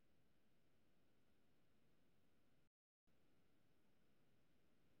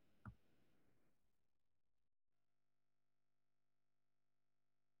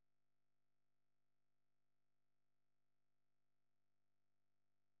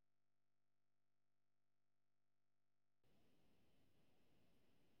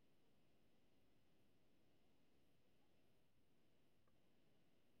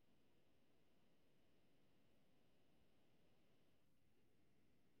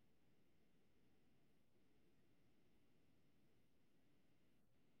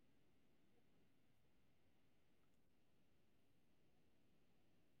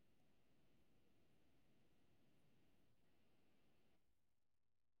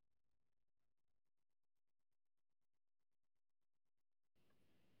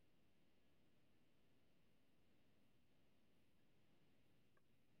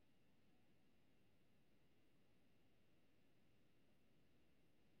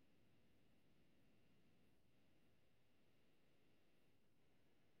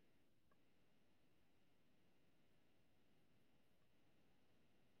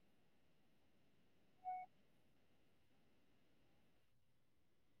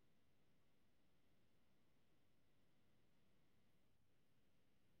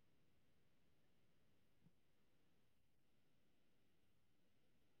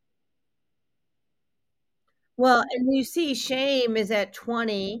 Well, and you see shame is at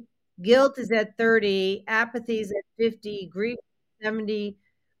 20, guilt is at 30, apathy is at 50, grief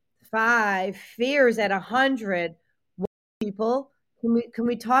 75, fear is at 100. People, can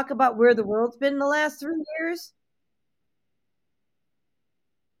we talk about where the world's been in the last 3 years?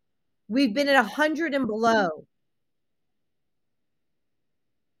 We've been at 100 and below.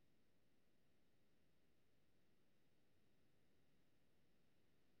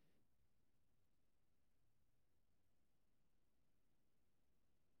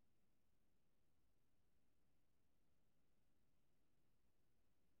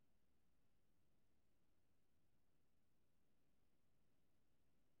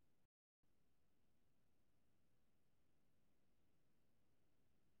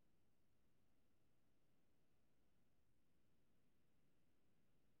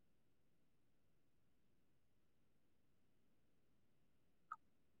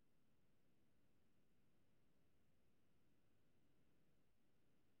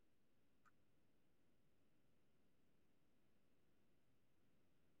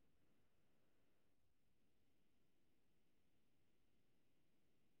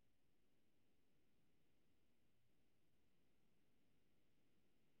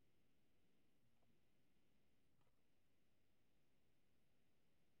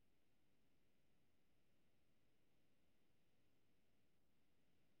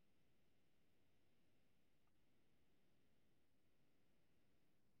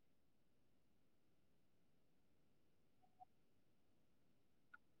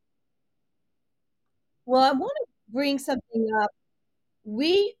 Well, I want to bring something up.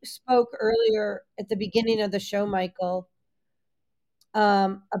 We spoke earlier at the beginning of the show, Michael,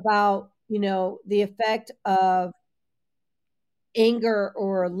 about the effect of anger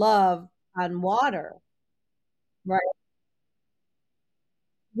or love on water, right?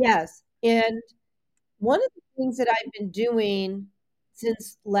 Yes, and one of the things that I've been doing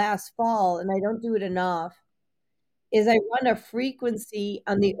since last fall, and I don't do it enough, is I run a frequency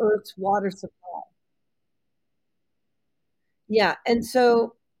on the Earth's water supply. Yeah, and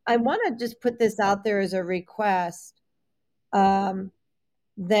so I want to just put this out there as a request, um,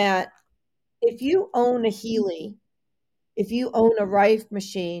 that if you own a Healy, if you own a Rife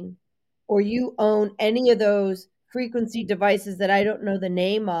machine, or you own any of those frequency devices that I don't know the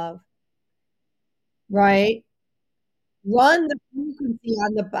name of, right? Run the frequency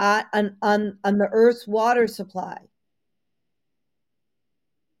on the on the Earth's water supply.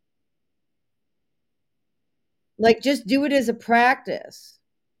 Like, just do it as a practice.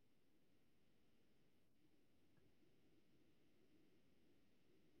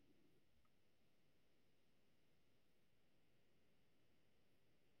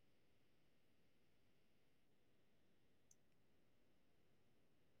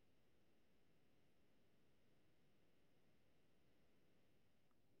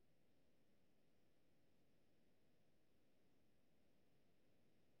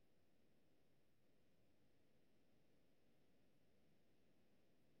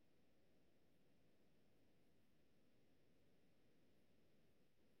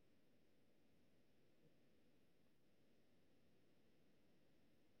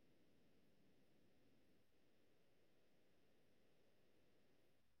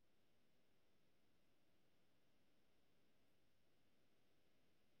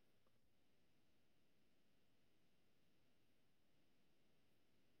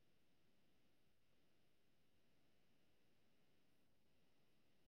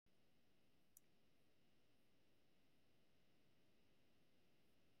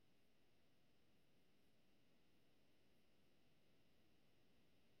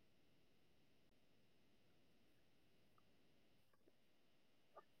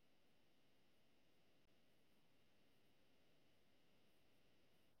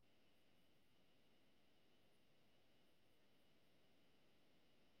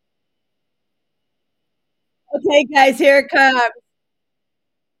 Okay, guys, here it comes.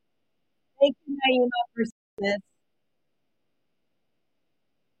 Thank you, Naima, for this.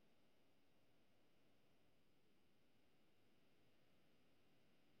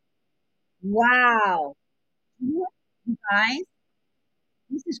 Wow. You know what, you guys?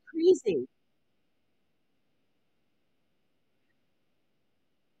 This is crazy.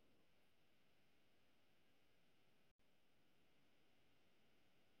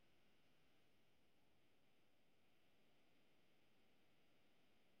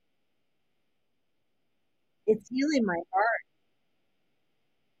 It's healing my heart.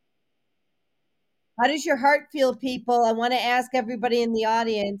 How does your heart feel, people? I want to ask everybody in the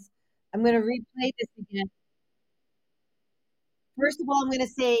audience. I'm going to replay this again. First of all, I'm going to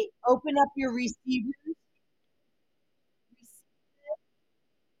say, open up your receivers.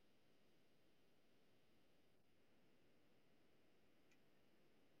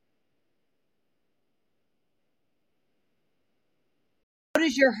 How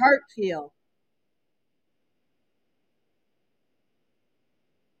does your heart feel?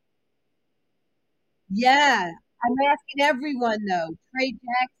 Yeah, I'm asking everyone though. Trey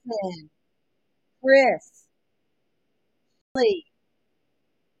Jackson, Chris, Lee,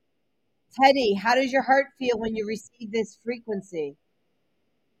 Teddy, how does your heart feel when you receive this frequency?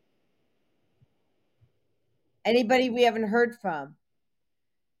 Anybody we haven't heard from?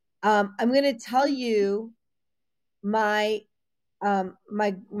 I'm going to tell you my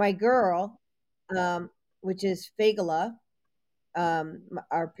my girl, um, which is Fagala, my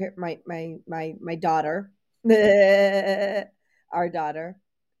daughter, our daughter.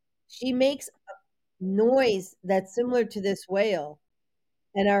 She makes noise that's similar to this whale,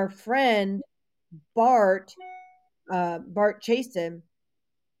 and our friend Bart, Bart Chasen,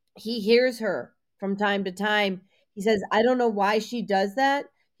 he hears her from time to time. He says, "I don't know why she does that."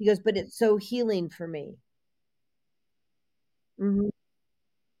 He goes, "But it's so healing for me." Mhm.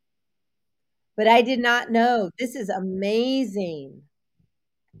 But I did not know. This is amazing.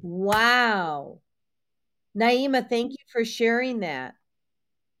 Wow. Naima, thank you for sharing that.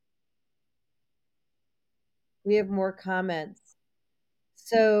 We have more comments.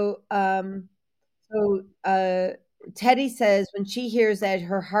 So, Teddy says when she hears that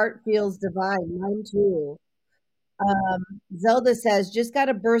her heart feels divine. Mine too. Zelda says, just got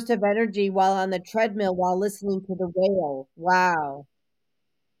a burst of energy while on the treadmill while listening to the whale. Wow.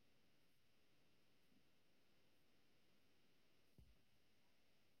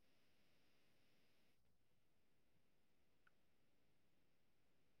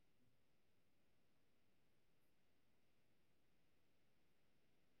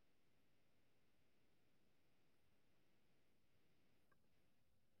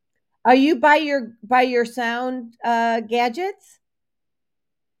 Are you by your sound gadgets?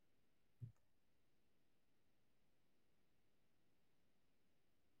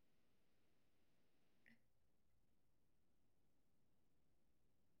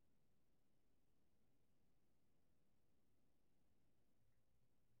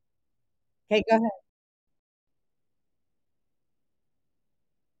 Okay, go ahead.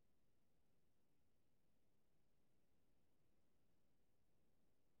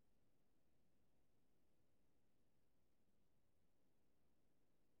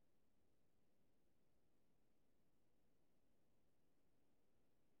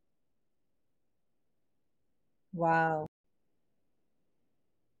 Wow.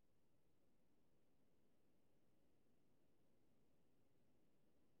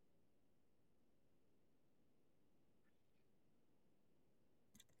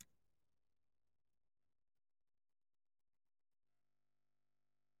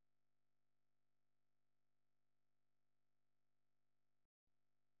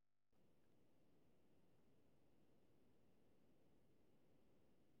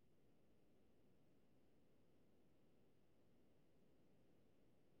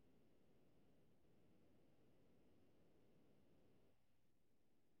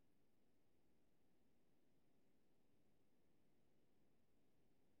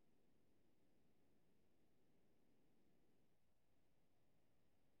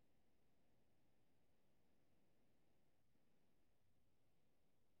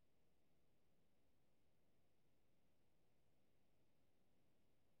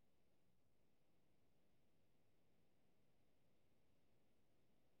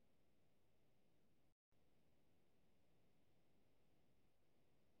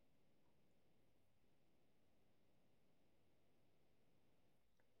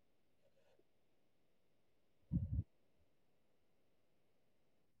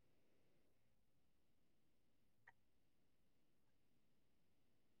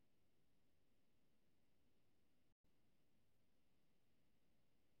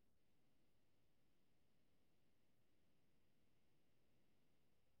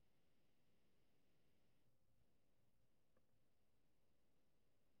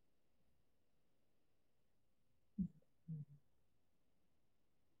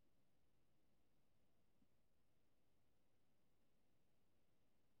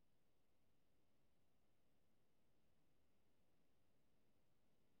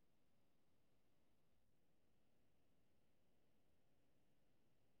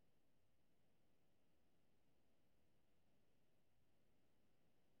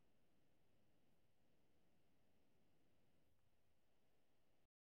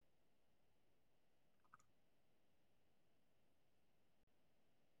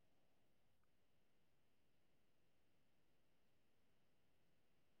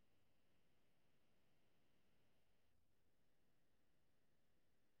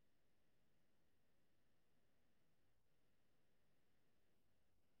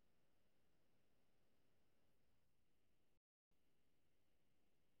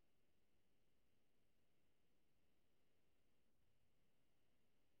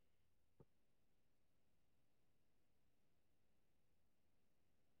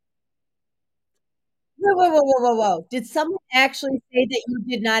 Whoa, whoa, whoa, whoa, whoa, whoa. Did someone actually say that you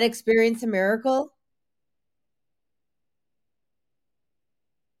did not experience a miracle?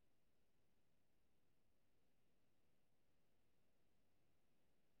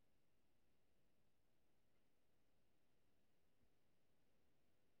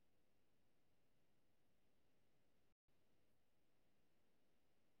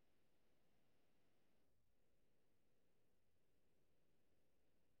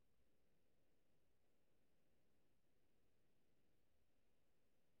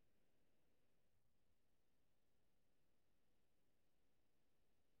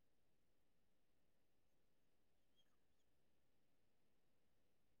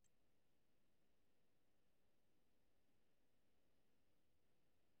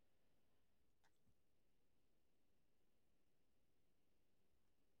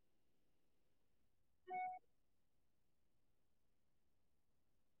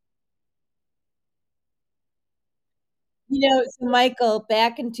 So Michael,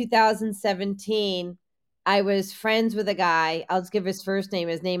 back in 2017, I was friends with a guy. I'll just give his first name.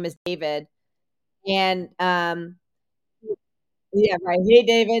 His name is David. And yeah, right. Hey,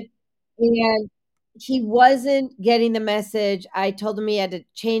 David. And he wasn't getting the message. I told him he had to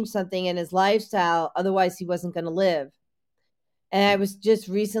change something in his lifestyle, otherwise he wasn't going to live. And I was just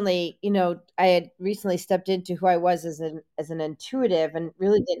recently, I had recently stepped into who I was as an intuitive, and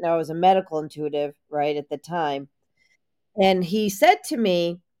really didn't know I was a medical intuitive right at the time. And he said to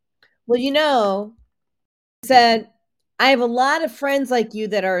me, "Well, he said, I have a lot of friends like you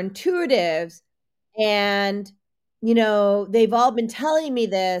that are intuitives, and they've all been telling me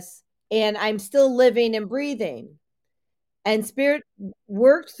this, and I'm still living and breathing." And spirit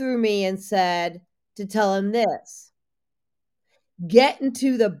worked through me and said to tell him this: "Get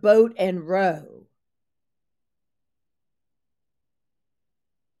into the boat and row."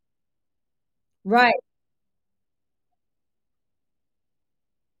 Right.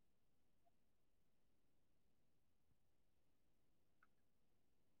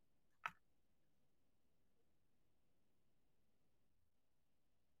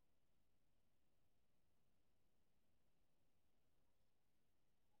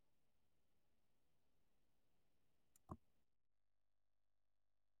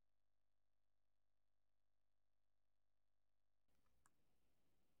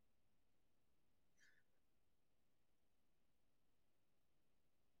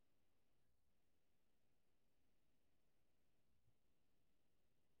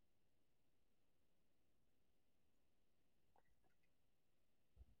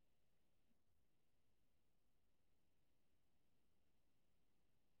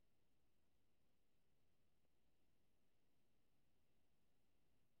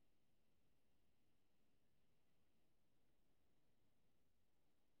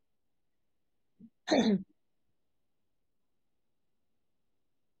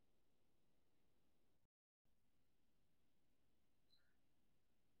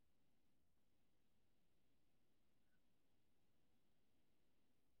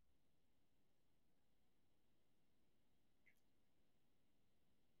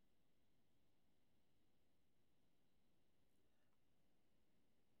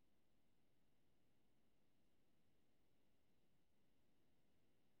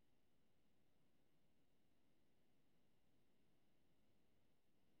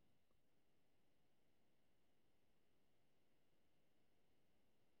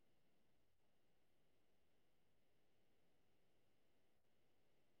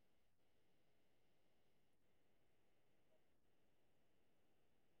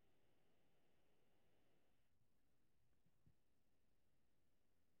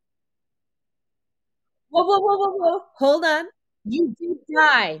 Whoa, whoa, whoa, whoa, whoa. Hold on. You did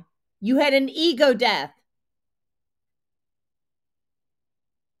die. You had an ego death.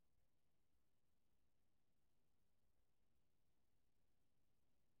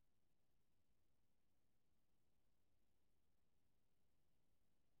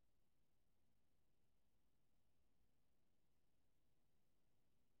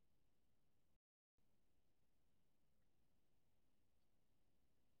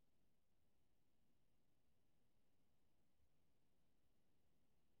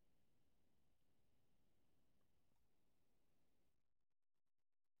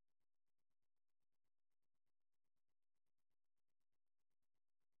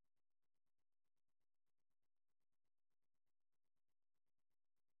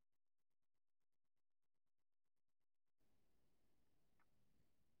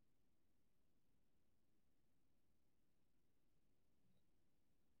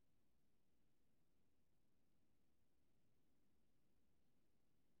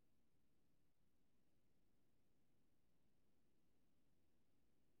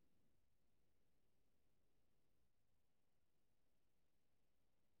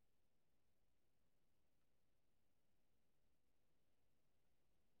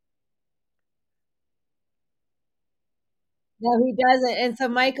 No, he doesn't. And so,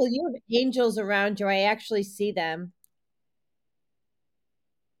 Michael, you have angels around you. I actually see them.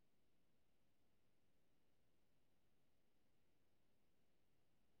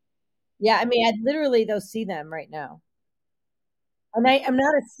 Yeah, I mean, I literally though see them right now. And I'm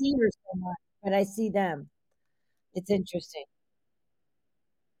not a seer so much, but I see them. It's interesting.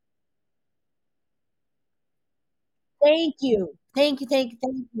 Thank you. Thank you, thank you,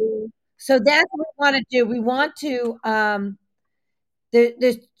 thank you. So that's what we want to do. We want to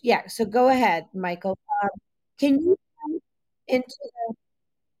there's yeah, so go ahead, Michael. Can you type into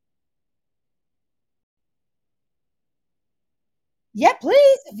yeah,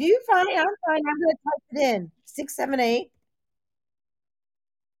 please. If you find it, I'm fine. I'm gonna type it in. 678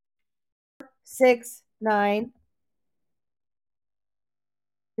 6 nine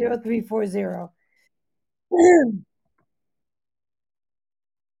 0340.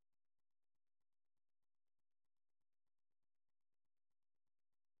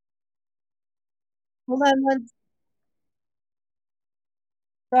 Hold on one.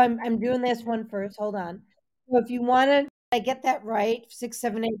 So I'm doing this one first. Hold on. So if you want to, I get that right.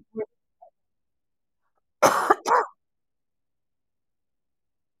 678.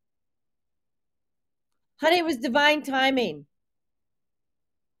 Honey, it was divine timing.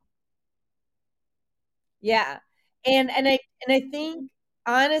 Yeah. And I think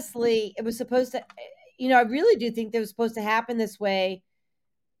honestly, it was supposed to, I really do think that was supposed to happen this way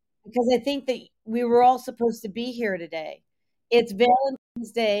because I think that we were all supposed to be here today. It's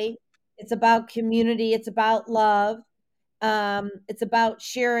Valentine's Day. It's about community. It's about love. It's about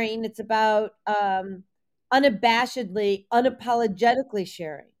sharing. It's about unabashedly, unapologetically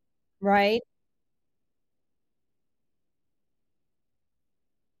sharing, right?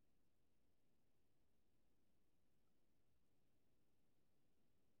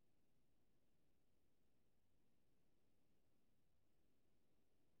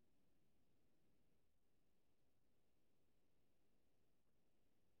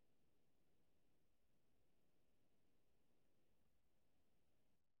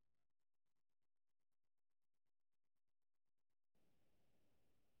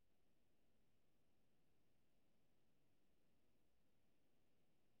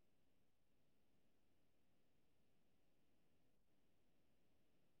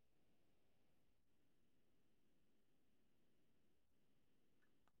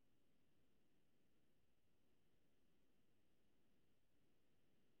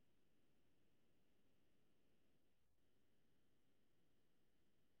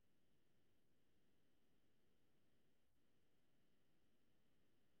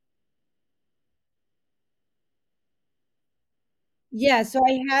 Yeah. So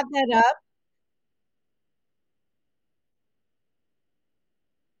I have that up.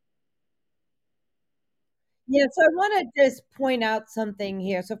 Yeah, so I want to just point out something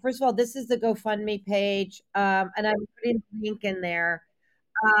here. So first of all, this is the GoFundMe page, and I'm putting a link in there.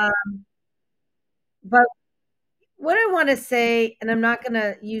 But what I want to say, and I'm not going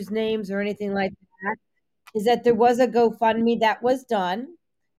to use names or anything like that, is that there was a GoFundMe that was done.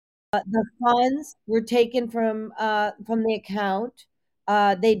 The funds were taken from the account.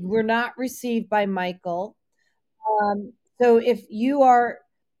 They were not received by Michael. So if you are,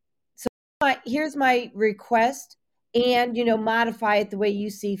 so here's my request, and modify it the way you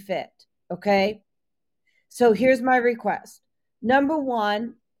see fit. Okay. So here's my request. Number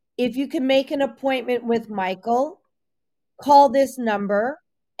one, if you can make an appointment with Michael, call this number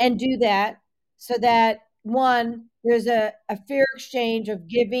and do that so that one, there's a fair exchange of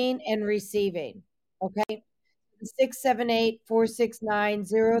giving and receiving. Okay.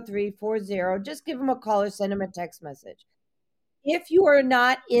 678-469-0340. Just give them a call or send them a text message. If you are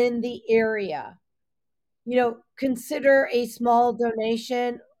not in the area, consider a small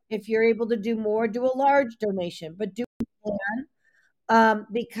donation. If you're able to do more, do a large donation, but do one.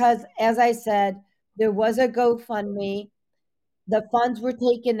 Because as I said, there was a GoFundMe. The funds were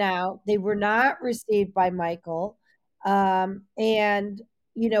taken out. They were not received by Michael. And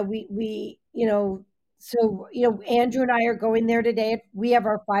so Andrew and I are going there today. We have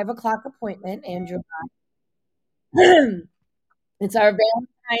our 5 o'clock appointment, Andrew. It's our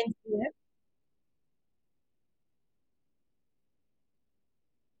Valentine's Day.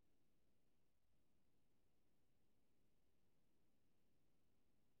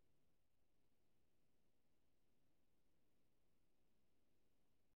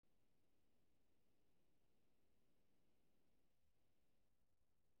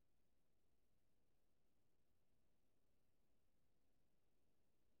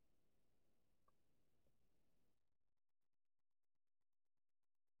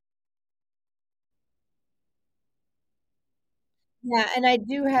 Yeah, and I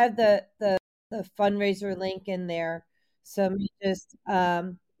do have the fundraiser link in there. So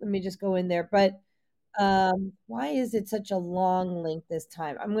let me just go in there. But why is it such a long link this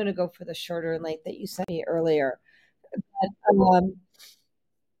time? I'm going to go for the shorter link that you sent me earlier. Um,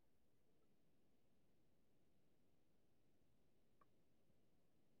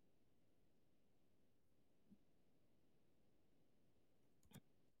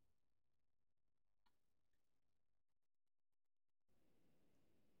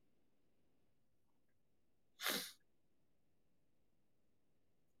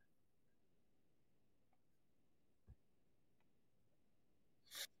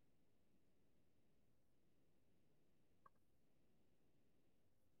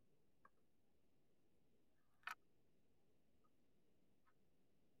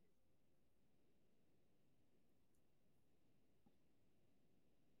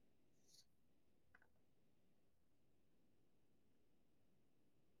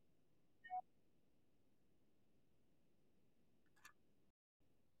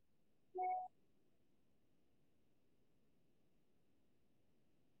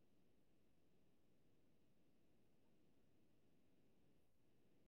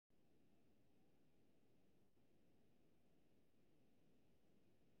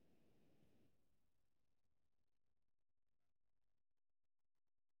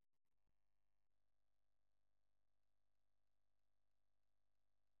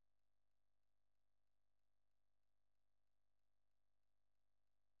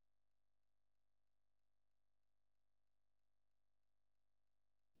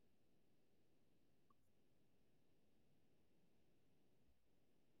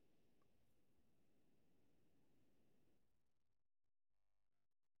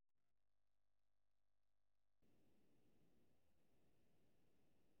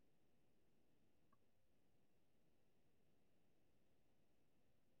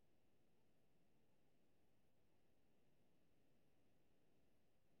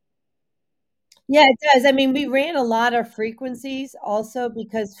 Yeah, it does. I mean, we ran a lot of frequencies also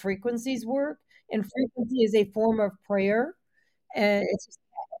because frequencies work, and frequency is a form of prayer, and it's just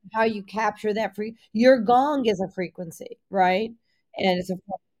how you capture that your gong is a frequency, right? And it's a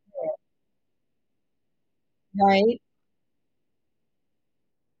form of prayer,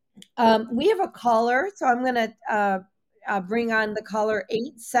 right? We have a caller, so I'm gonna bring on the caller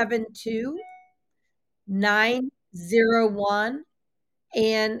 872-901.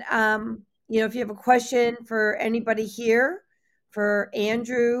 And, if you have a question for anybody here, for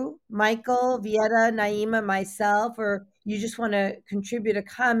Andrew, Michael, Vieta, Naima, myself, or you just want to contribute a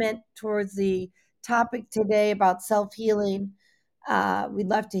comment towards the topic today about self healing, we'd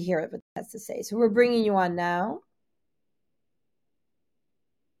love to hear what that's to say. So we're bringing you on now.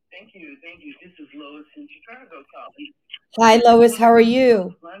 Thank you. Thank you. This is Lois in Chicago calling. Hi, Lois. How are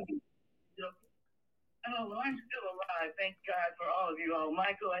you? Oh, I'm still alive. Thank God for all of you all.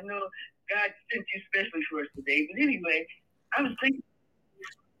 Michael, I know God sent you especially for us today. But anyway, I was thinking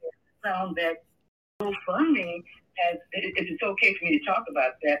found that GoFundMe has, if it's okay for me to talk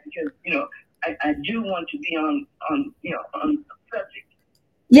about that, because, I do want to be on the subject.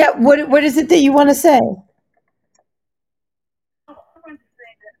 Yeah. What is it that you want to say? I want to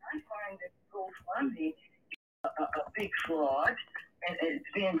say that I find that GoFundMe a big fraud, and it's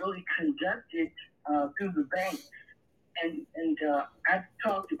being really conducted through the bank. And I've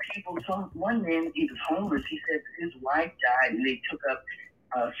talked to people. One man, he was homeless. He said his wife died, and they took up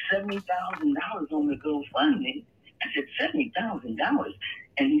 $70,000 on the GoFundMe. I said $70,000,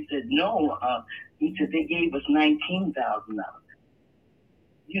 and he said no. He said they gave us $19,000.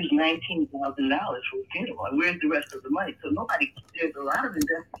 Used $19,000 for a funeral, and where's the rest of the money? So nobody. There's a lot of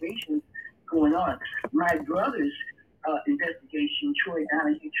investigations going on. My brother's investigation, Troy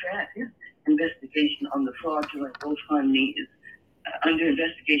Donahue Trask, his investigation on the fraudulent GoFundMe is under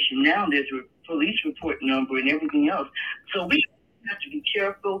investigation now. There's a police report number and everything else. So we have to be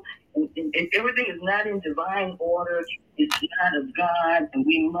careful. And everything is not in divine order. It's not of God, and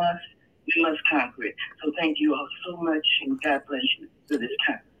we must conquer it. So thank you all so much, and God bless you for this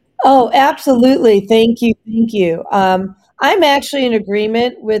time. Oh, absolutely. Thank you. Thank you. I'm actually in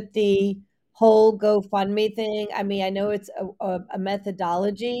agreement with the whole GoFundMe thing. I mean, I know it's a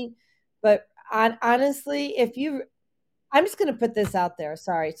methodology, but honestly, I'm just going to put this out there.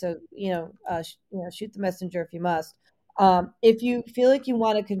 Sorry. So, shoot the messenger if you must. If you feel like you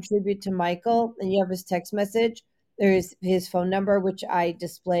want to contribute to Michael and you have his text message, there's his phone number, which I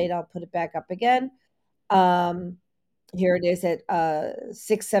displayed. I'll put it back up again. Um, Here it is at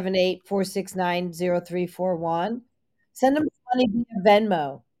 678-469-0341. Send them money via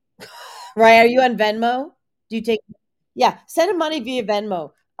Venmo. Right? Are you on Venmo? Do you take Yeah, send him money via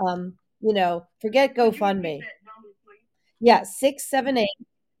Venmo. Forget GoFundMe. Yeah, 678.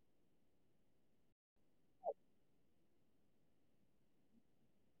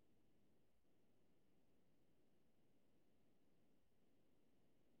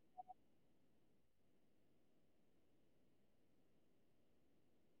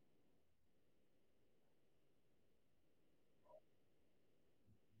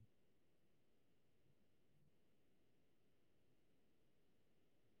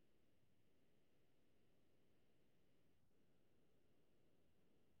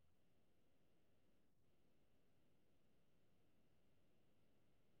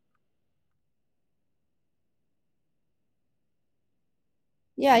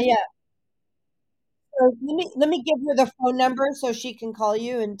 Yeah, yeah. So let me give her the phone number so she can call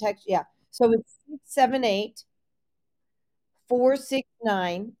you and text. Yeah. So it's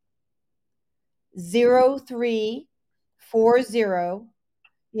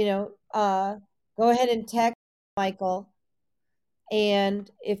 678-469-0340. Go ahead and text Michael. And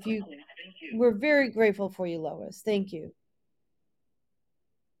if you, we're very grateful for you, Lois. Thank you.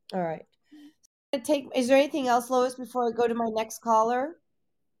 All right. Is there anything else, Lois, before I go to my next caller?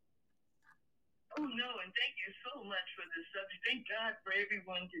 Oh, no, and thank you so much for this subject. Thank God for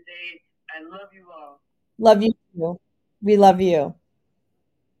everyone today. I love you all. Love you too. We love you.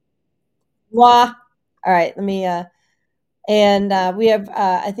 Mwah. All right. And we have,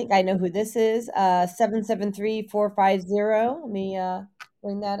 I think I know who this is, 773-450. Let me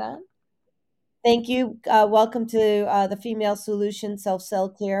bring that on. Thank you. Welcome to the Female Solution Self Cell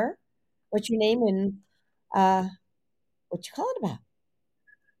Care. What's your name and uh, what you calling about?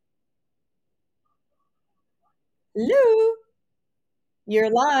 Hello, you're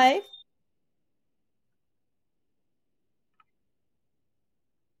live.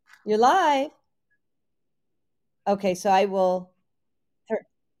 You're live. Okay, so I will.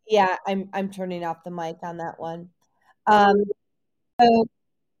 Yeah, I'm turning off the mic on that one. Um, so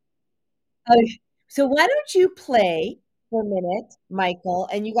So why don't you play for a minute, Michael,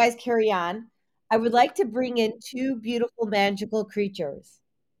 and you guys carry on. I would like to bring in two beautiful magical creatures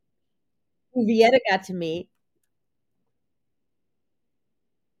who Vieta got to meet.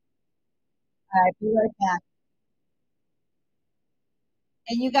 All right, be right back.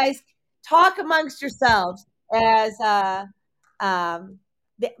 And you guys talk amongst yourselves as talk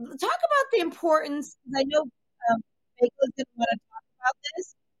about the importance. 'Cause I know Michael's going to want to talk about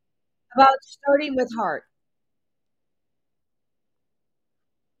this about starting with heart.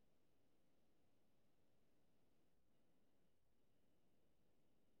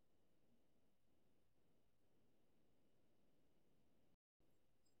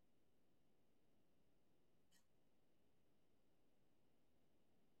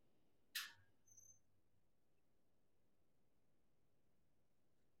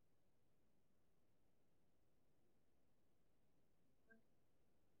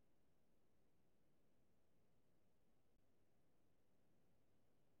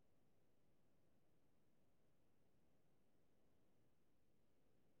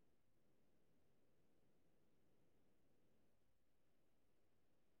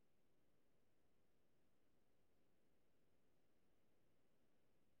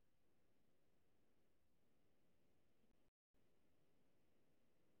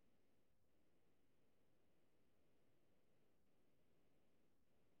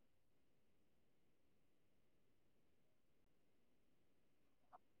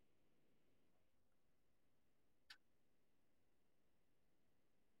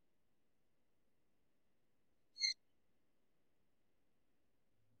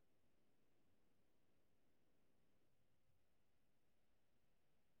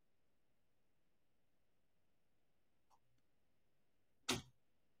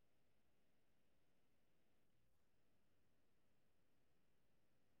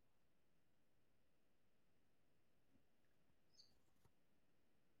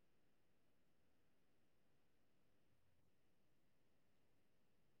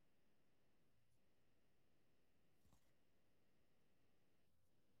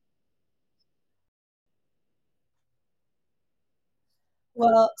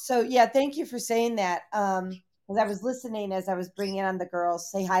 Well, so yeah, thank you for saying that. Because I was listening as I was bringing on the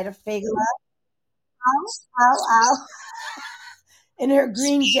girls. Say hi to Fagala. Ow, ow, ow. In her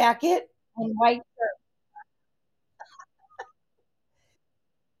green jacket and white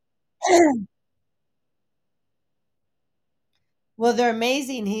shirt. Well, they're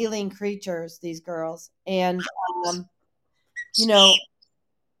amazing healing creatures, these girls. And, um, you know,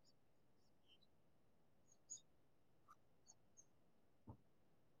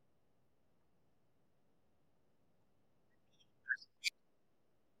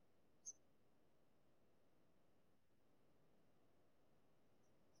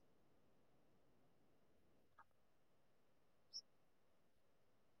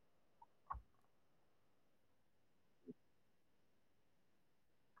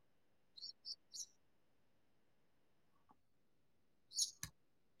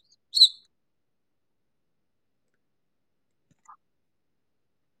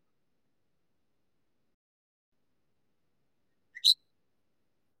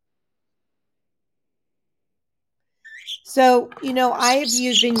 I've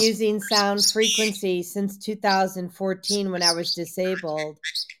been using sound frequency since 2014 when I was disabled.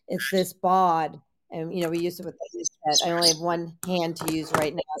 It's this bod, and we use it with the headset. I only have one hand to use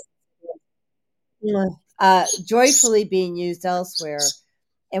right now. Joyfully being used elsewhere.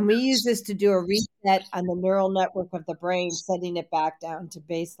 And we use this to do a reset on the neural network of the brain, setting it back down to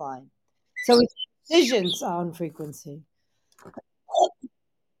baseline. So it's precision sound frequency.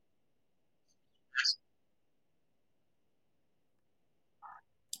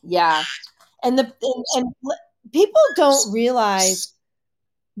 Yeah. And people don't realize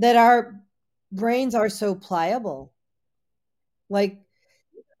that our brains are so pliable. Like,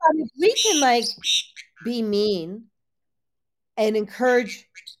 we can be mean and encourage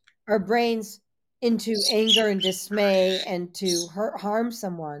our brains into anger and dismay and to harm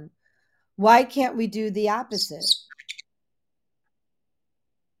someone. Why can't we do the opposite?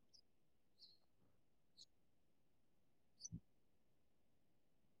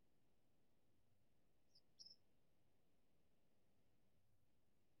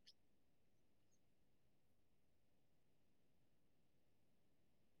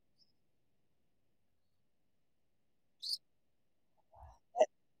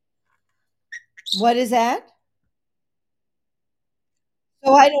 What is that?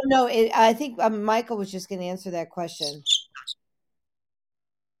 So I don't know. I think Michael was just going to answer that question.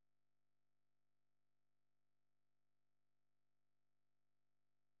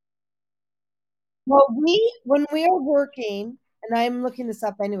 Well, when we are working, and I'm looking this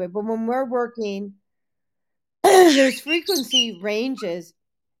up anyway, but when we're working, there's frequency ranges.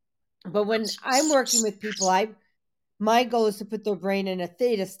 But when I'm working with people, I my goal is to put their brain in a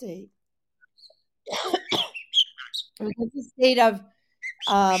theta state, which is a state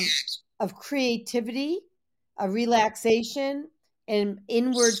um, of creativity, a relaxation, and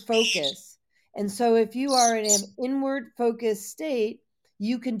inward focus. And so, if you are in an inward focused state,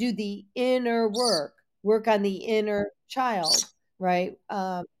 you can do the inner work on the inner child, right?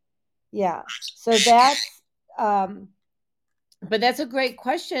 Yeah. So um, but that's a great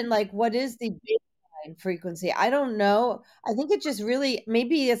question. Like, what is the baseline frequency? I don't know. I think it just really,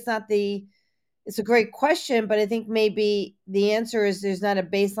 maybe it's not it's a great question, but I think maybe the answer is there's not a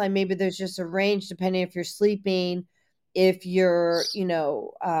baseline. Maybe there's just a range depending if you're sleeping, if you're,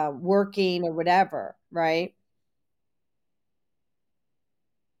 working or whatever, right?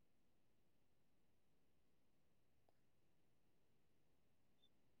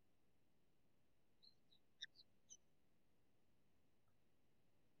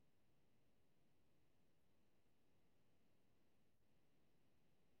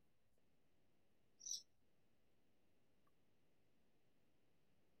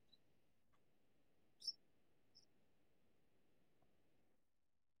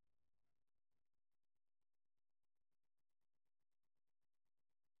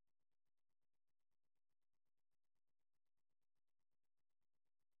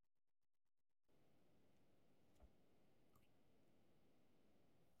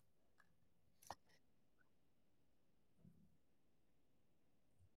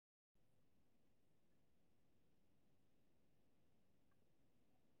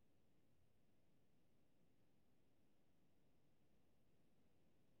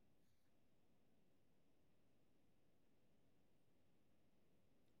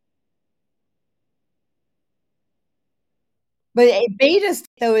 But a beta state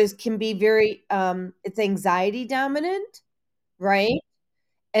though is can be very it's anxiety dominant, right?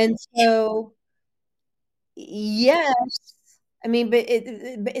 And so yes, I mean,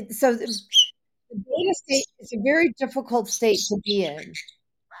 so the beta state is a very difficult state to be in.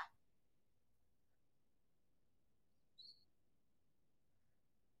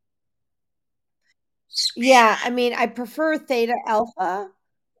 Yeah, I mean, I prefer theta alpha.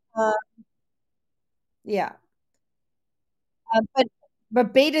 Uh, yeah,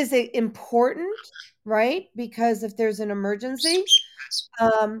 but beta is important, right? Because if there's an emergency,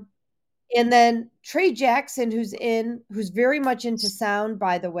 um, and then Trey Jackson, who's very much into sound,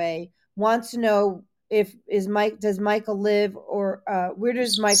 by the way, wants to know if is Mike does Michael live or where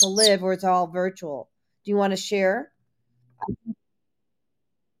does Michael live, or it's all virtual. Do you want to share?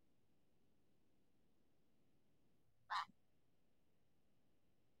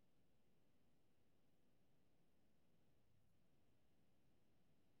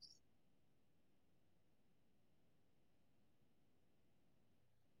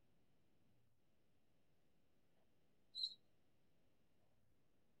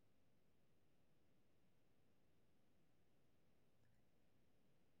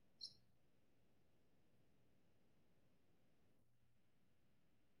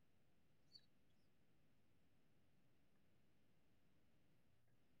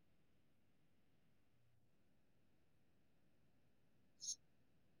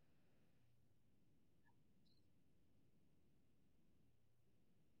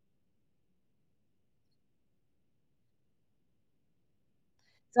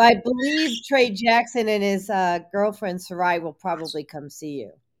 So I believe Trey Jackson and his girlfriend Sarai will probably come see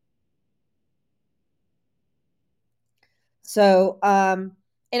you. So, and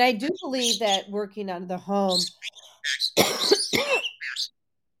I do believe that working on the home,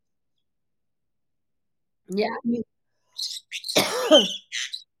 yeah, I mean,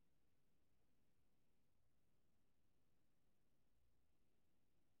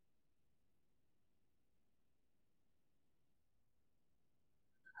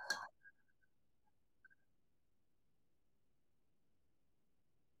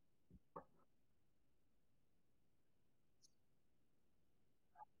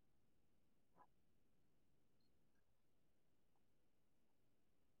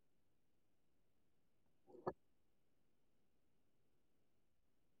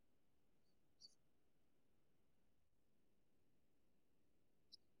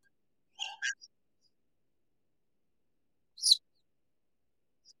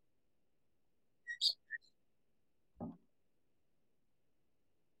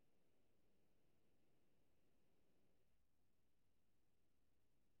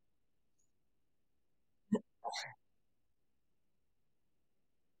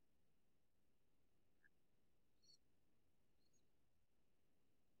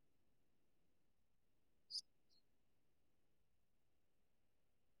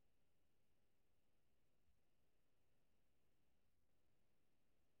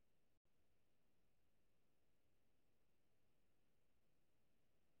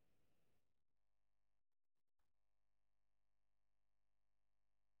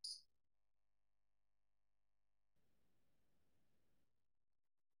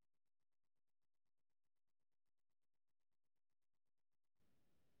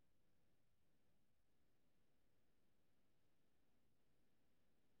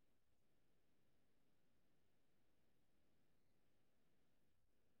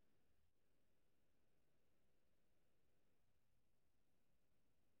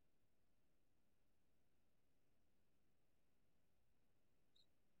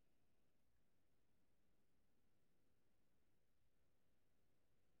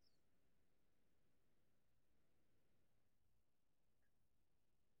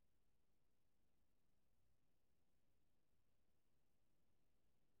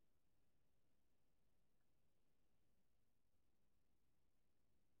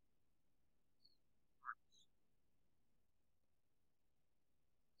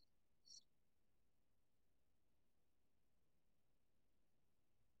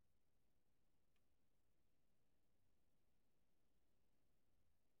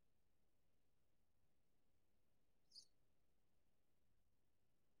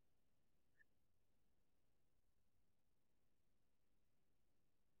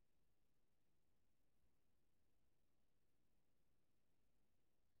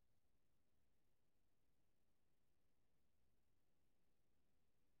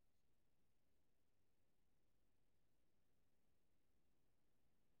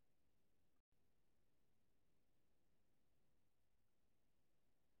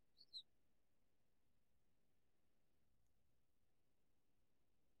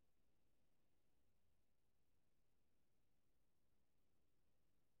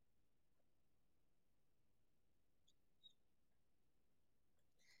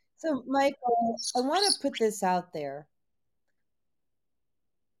 So, Michael, I want to put this out there.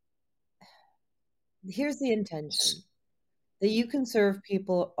 Here's the intention that you can serve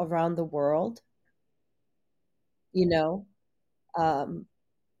people around the world, you know, um,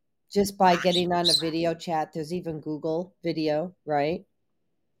 just by getting on a video chat. There's even Google video, right?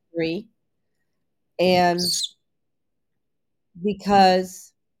 Free. And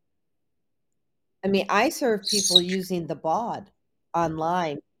because, I mean, I serve people using the bod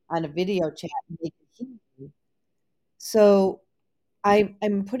online on a video chat and they can hear me. So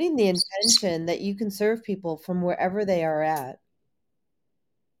I'm putting the intention that you can serve people from wherever they are at.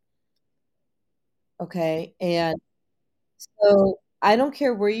 Okay. And so I don't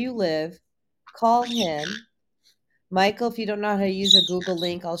care where you live, call him. Michael, if you don't know how to use a Google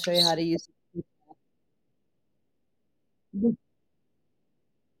link, I'll show you how to use it.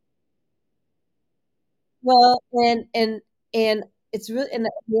 Well, and it's really, and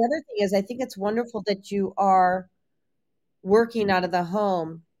the other thing is I think it's wonderful that you are working out of the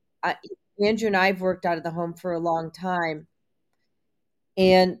home. I, Andrew and I've worked out of the home for a long time,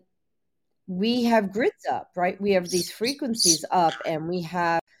 and we have grids up, right? We have these frequencies up, and we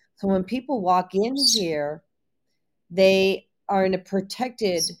have, so when people walk in here, they are in a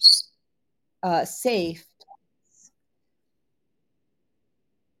protected, safe.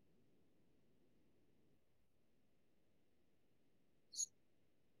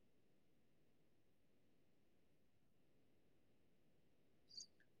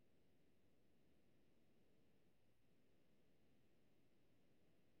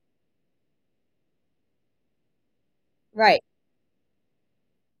 Right.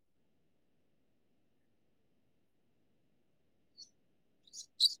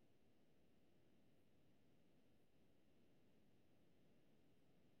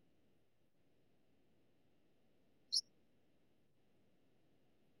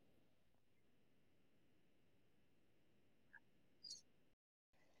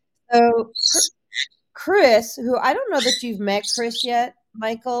 So Chris, who I don't know that you've met Chris yet,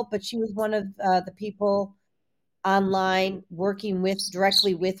 Michael, but she was one of the people online working with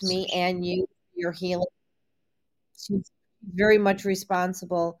directly with me and you, your healing. She's very much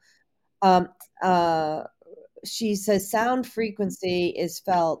responsible. Um, uh, she says sound frequency is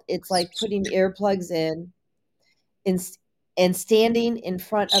felt. It's like putting earplugs in and standing in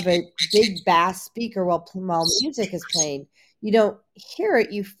front of a big bass speaker while music is playing. You don't hear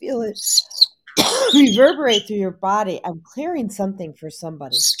it, you feel it reverberate through your body. I'm clearing something for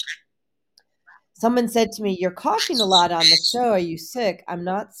somebody. Someone said to me, "You're coughing a lot on the show. Are you sick?" I'm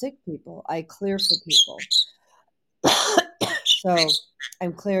not sick, people. I clear for people. So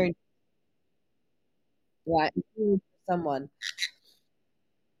I'm clearing, yeah, I'm clearing for someone.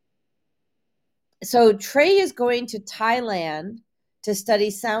 So Trey is going to Thailand to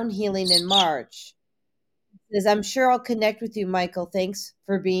study sound healing in March. He says, I'm sure I'll connect with you, Michael. Thanks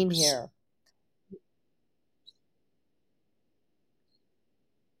for being here.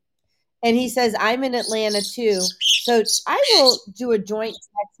 And he says, I'm in Atlanta too. So I will do a joint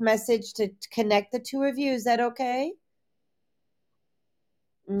text message to connect the two of you. Is that okay?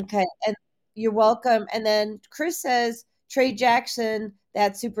 Okay. And you're welcome. And then Chris says, Trey Jackson,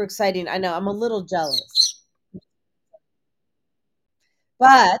 that's super exciting. I know I'm a little jealous,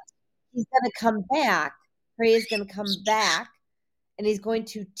 but he's going to come back. Trey is going to come back and he's going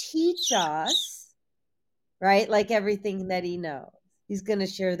to teach us, right? Like everything that he knows. He's going to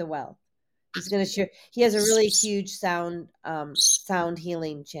share the wealth. He's going to share. He has a really huge sound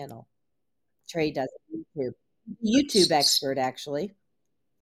healing channel. Trey does YouTube. YouTube expert, actually.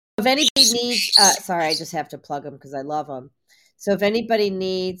 If anybody needs, sorry, I just have to plug them because I love them. So if anybody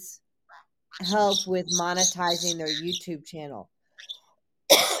needs help with monetizing their YouTube channel,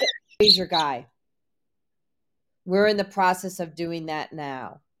 he's your guy. We're in the process of doing that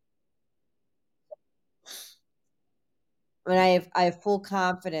now. And I have full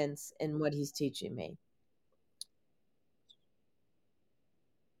confidence in what he's teaching me.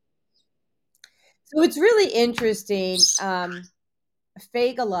 So it's really interesting.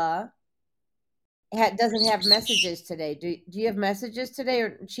 Fagala doesn't have messages today. Do you have messages today?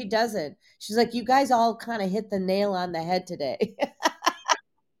 Or she doesn't. She's like, you guys all kind of hit the nail on the head today.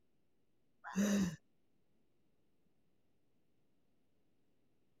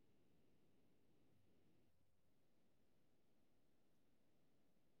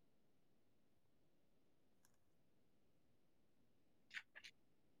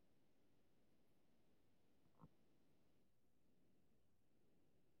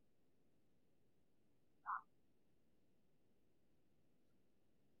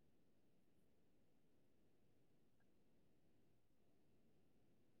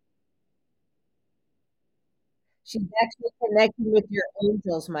 She's actually connecting with your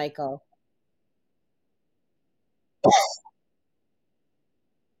angels, Michael.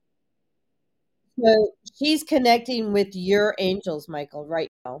 So she's connecting with your angels, Michael, right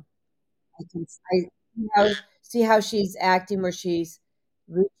now. I see how she's acting where she's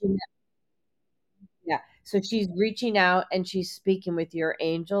reaching, yeah. So she's reaching out and she's speaking with your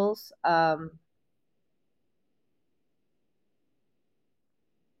angels.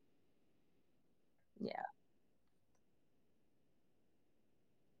 Yeah.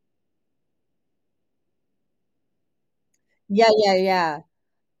 Yeah, yeah, yeah.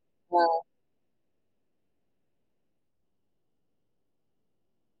 Uh,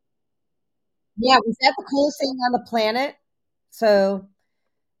 yeah, was that the coolest thing on the planet? So,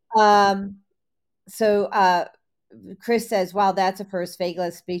 um, so Chris says, "Wow, that's a first.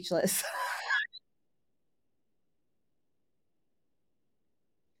 Fageless, speechless."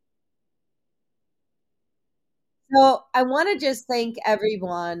 So I want to just thank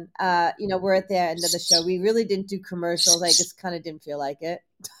everyone. We're at the end of the show. We really didn't do commercials. I just kind of didn't feel like it.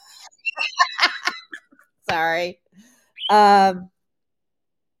 Sorry. Um,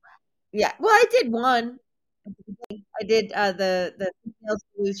 yeah. Well, I did one. I did the female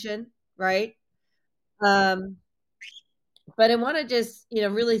solution, right? Um, but I want to just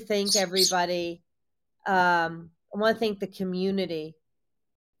really thank everybody. I want to thank the community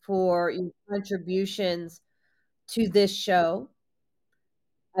for your contributions to this show.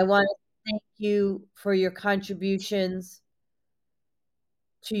 I want to thank you for your contributions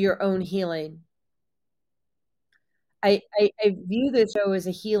to your own healing. I view this show as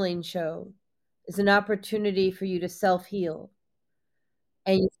a healing show, as an opportunity for you to self heal.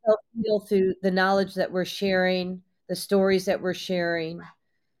 And you self heal through the knowledge that we're sharing, the stories that we're sharing.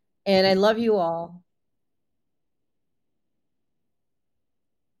 And I love you all.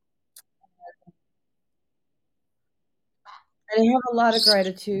 And I have a lot of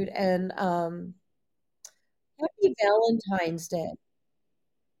gratitude. And happy Valentine's Day.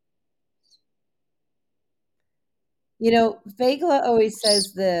 Vagla always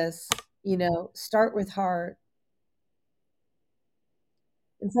says this, start with heart.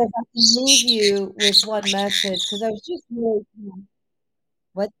 And so if I can leave you with one message, because I was just really,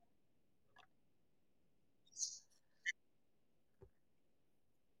 what?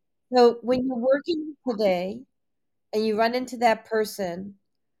 So when you're working today and you run into that person,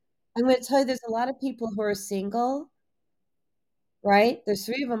 I'm going to tell you there's a lot of people who are single, right? There's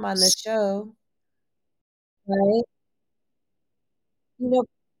three of them on the show, right? You know,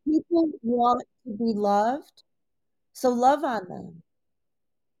 people want to be loved, so love on them.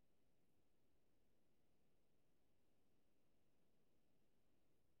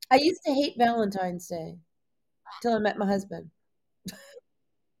 I used to hate Valentine's Day till I met my husband.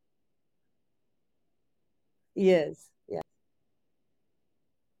 He is. Yeah.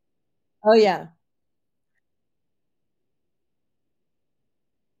 Oh, yeah.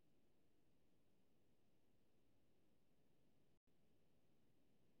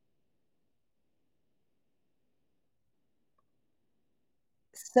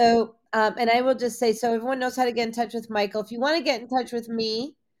 So, and I will just say, so everyone knows how to get in touch with Michael. If you want to get in touch with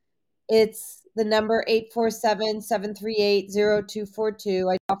me, it's the number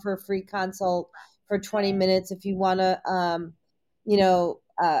 847-738-0242. I offer a free consult for 20 minutes if you want to,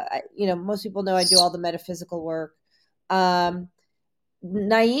 most people know I do all the metaphysical work. Um,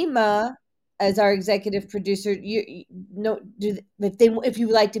 Naima, as our executive producer, you know, if you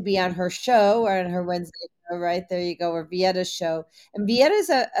would like to be on her show or on her Wednesday show, right there you go, or Vietta's show, and Vietta's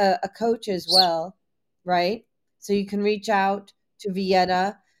a coach as well, right? So you can reach out to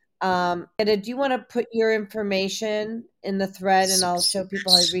Vietta. Vietta, do you want to put your information in the thread, and I'll show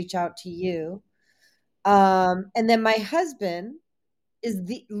people how to reach out to you. And then my husband is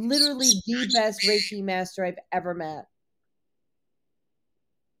the literally the best Reiki master I've ever met.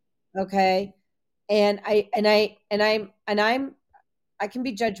 Okay. I can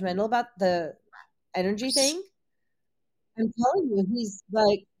be judgmental about the energy thing. I'm telling you, he's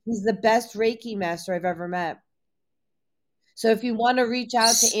the best Reiki master I've ever met. So if you want to reach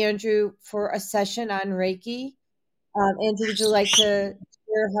out to Andrew for a session on Reiki, Andrew, would you like to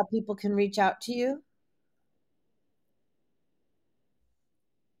share how people can reach out to you?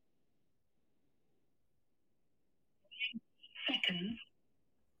 Seconds.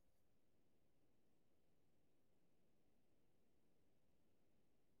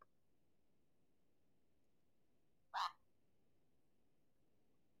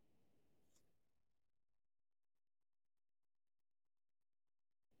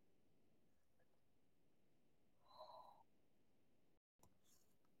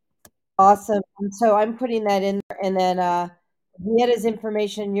 Awesome. And so I'm putting that in there. And then he had his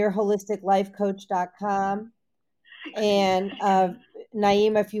information, yourholisticlifecoach.com. And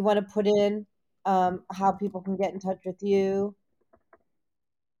Naima, if you want to put in how people can get in touch with you.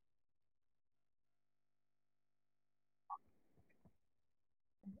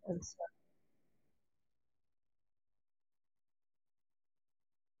 And, so,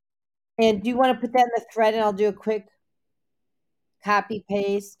 and do you want to put that in the thread and I'll do a quick copy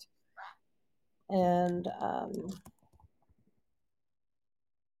paste? And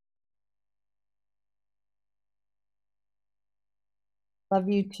love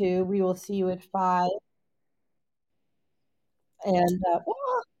you too. We will see you at 5. And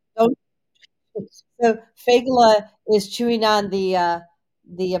don't, so Fagula is chewing on the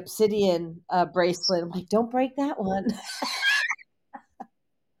obsidian bracelet. I'm like, don't break that one.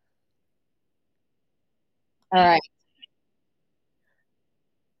 All right.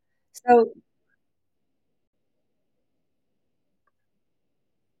 So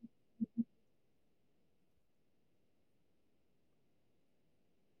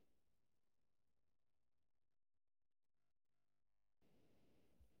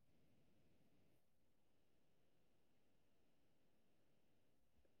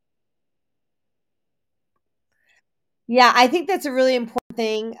yeah, I think that's a really important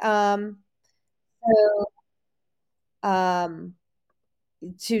thing. So, um,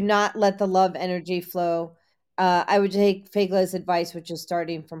 to not let the love energy flow. I would take Fagla's advice, which is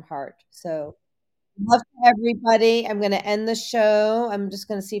starting from heart. So, love to everybody. I'm going to end the show. I'm just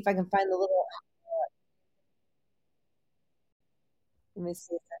going to see if I can find the little. Let me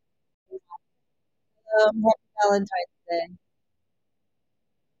see. Happy Valentine's Day.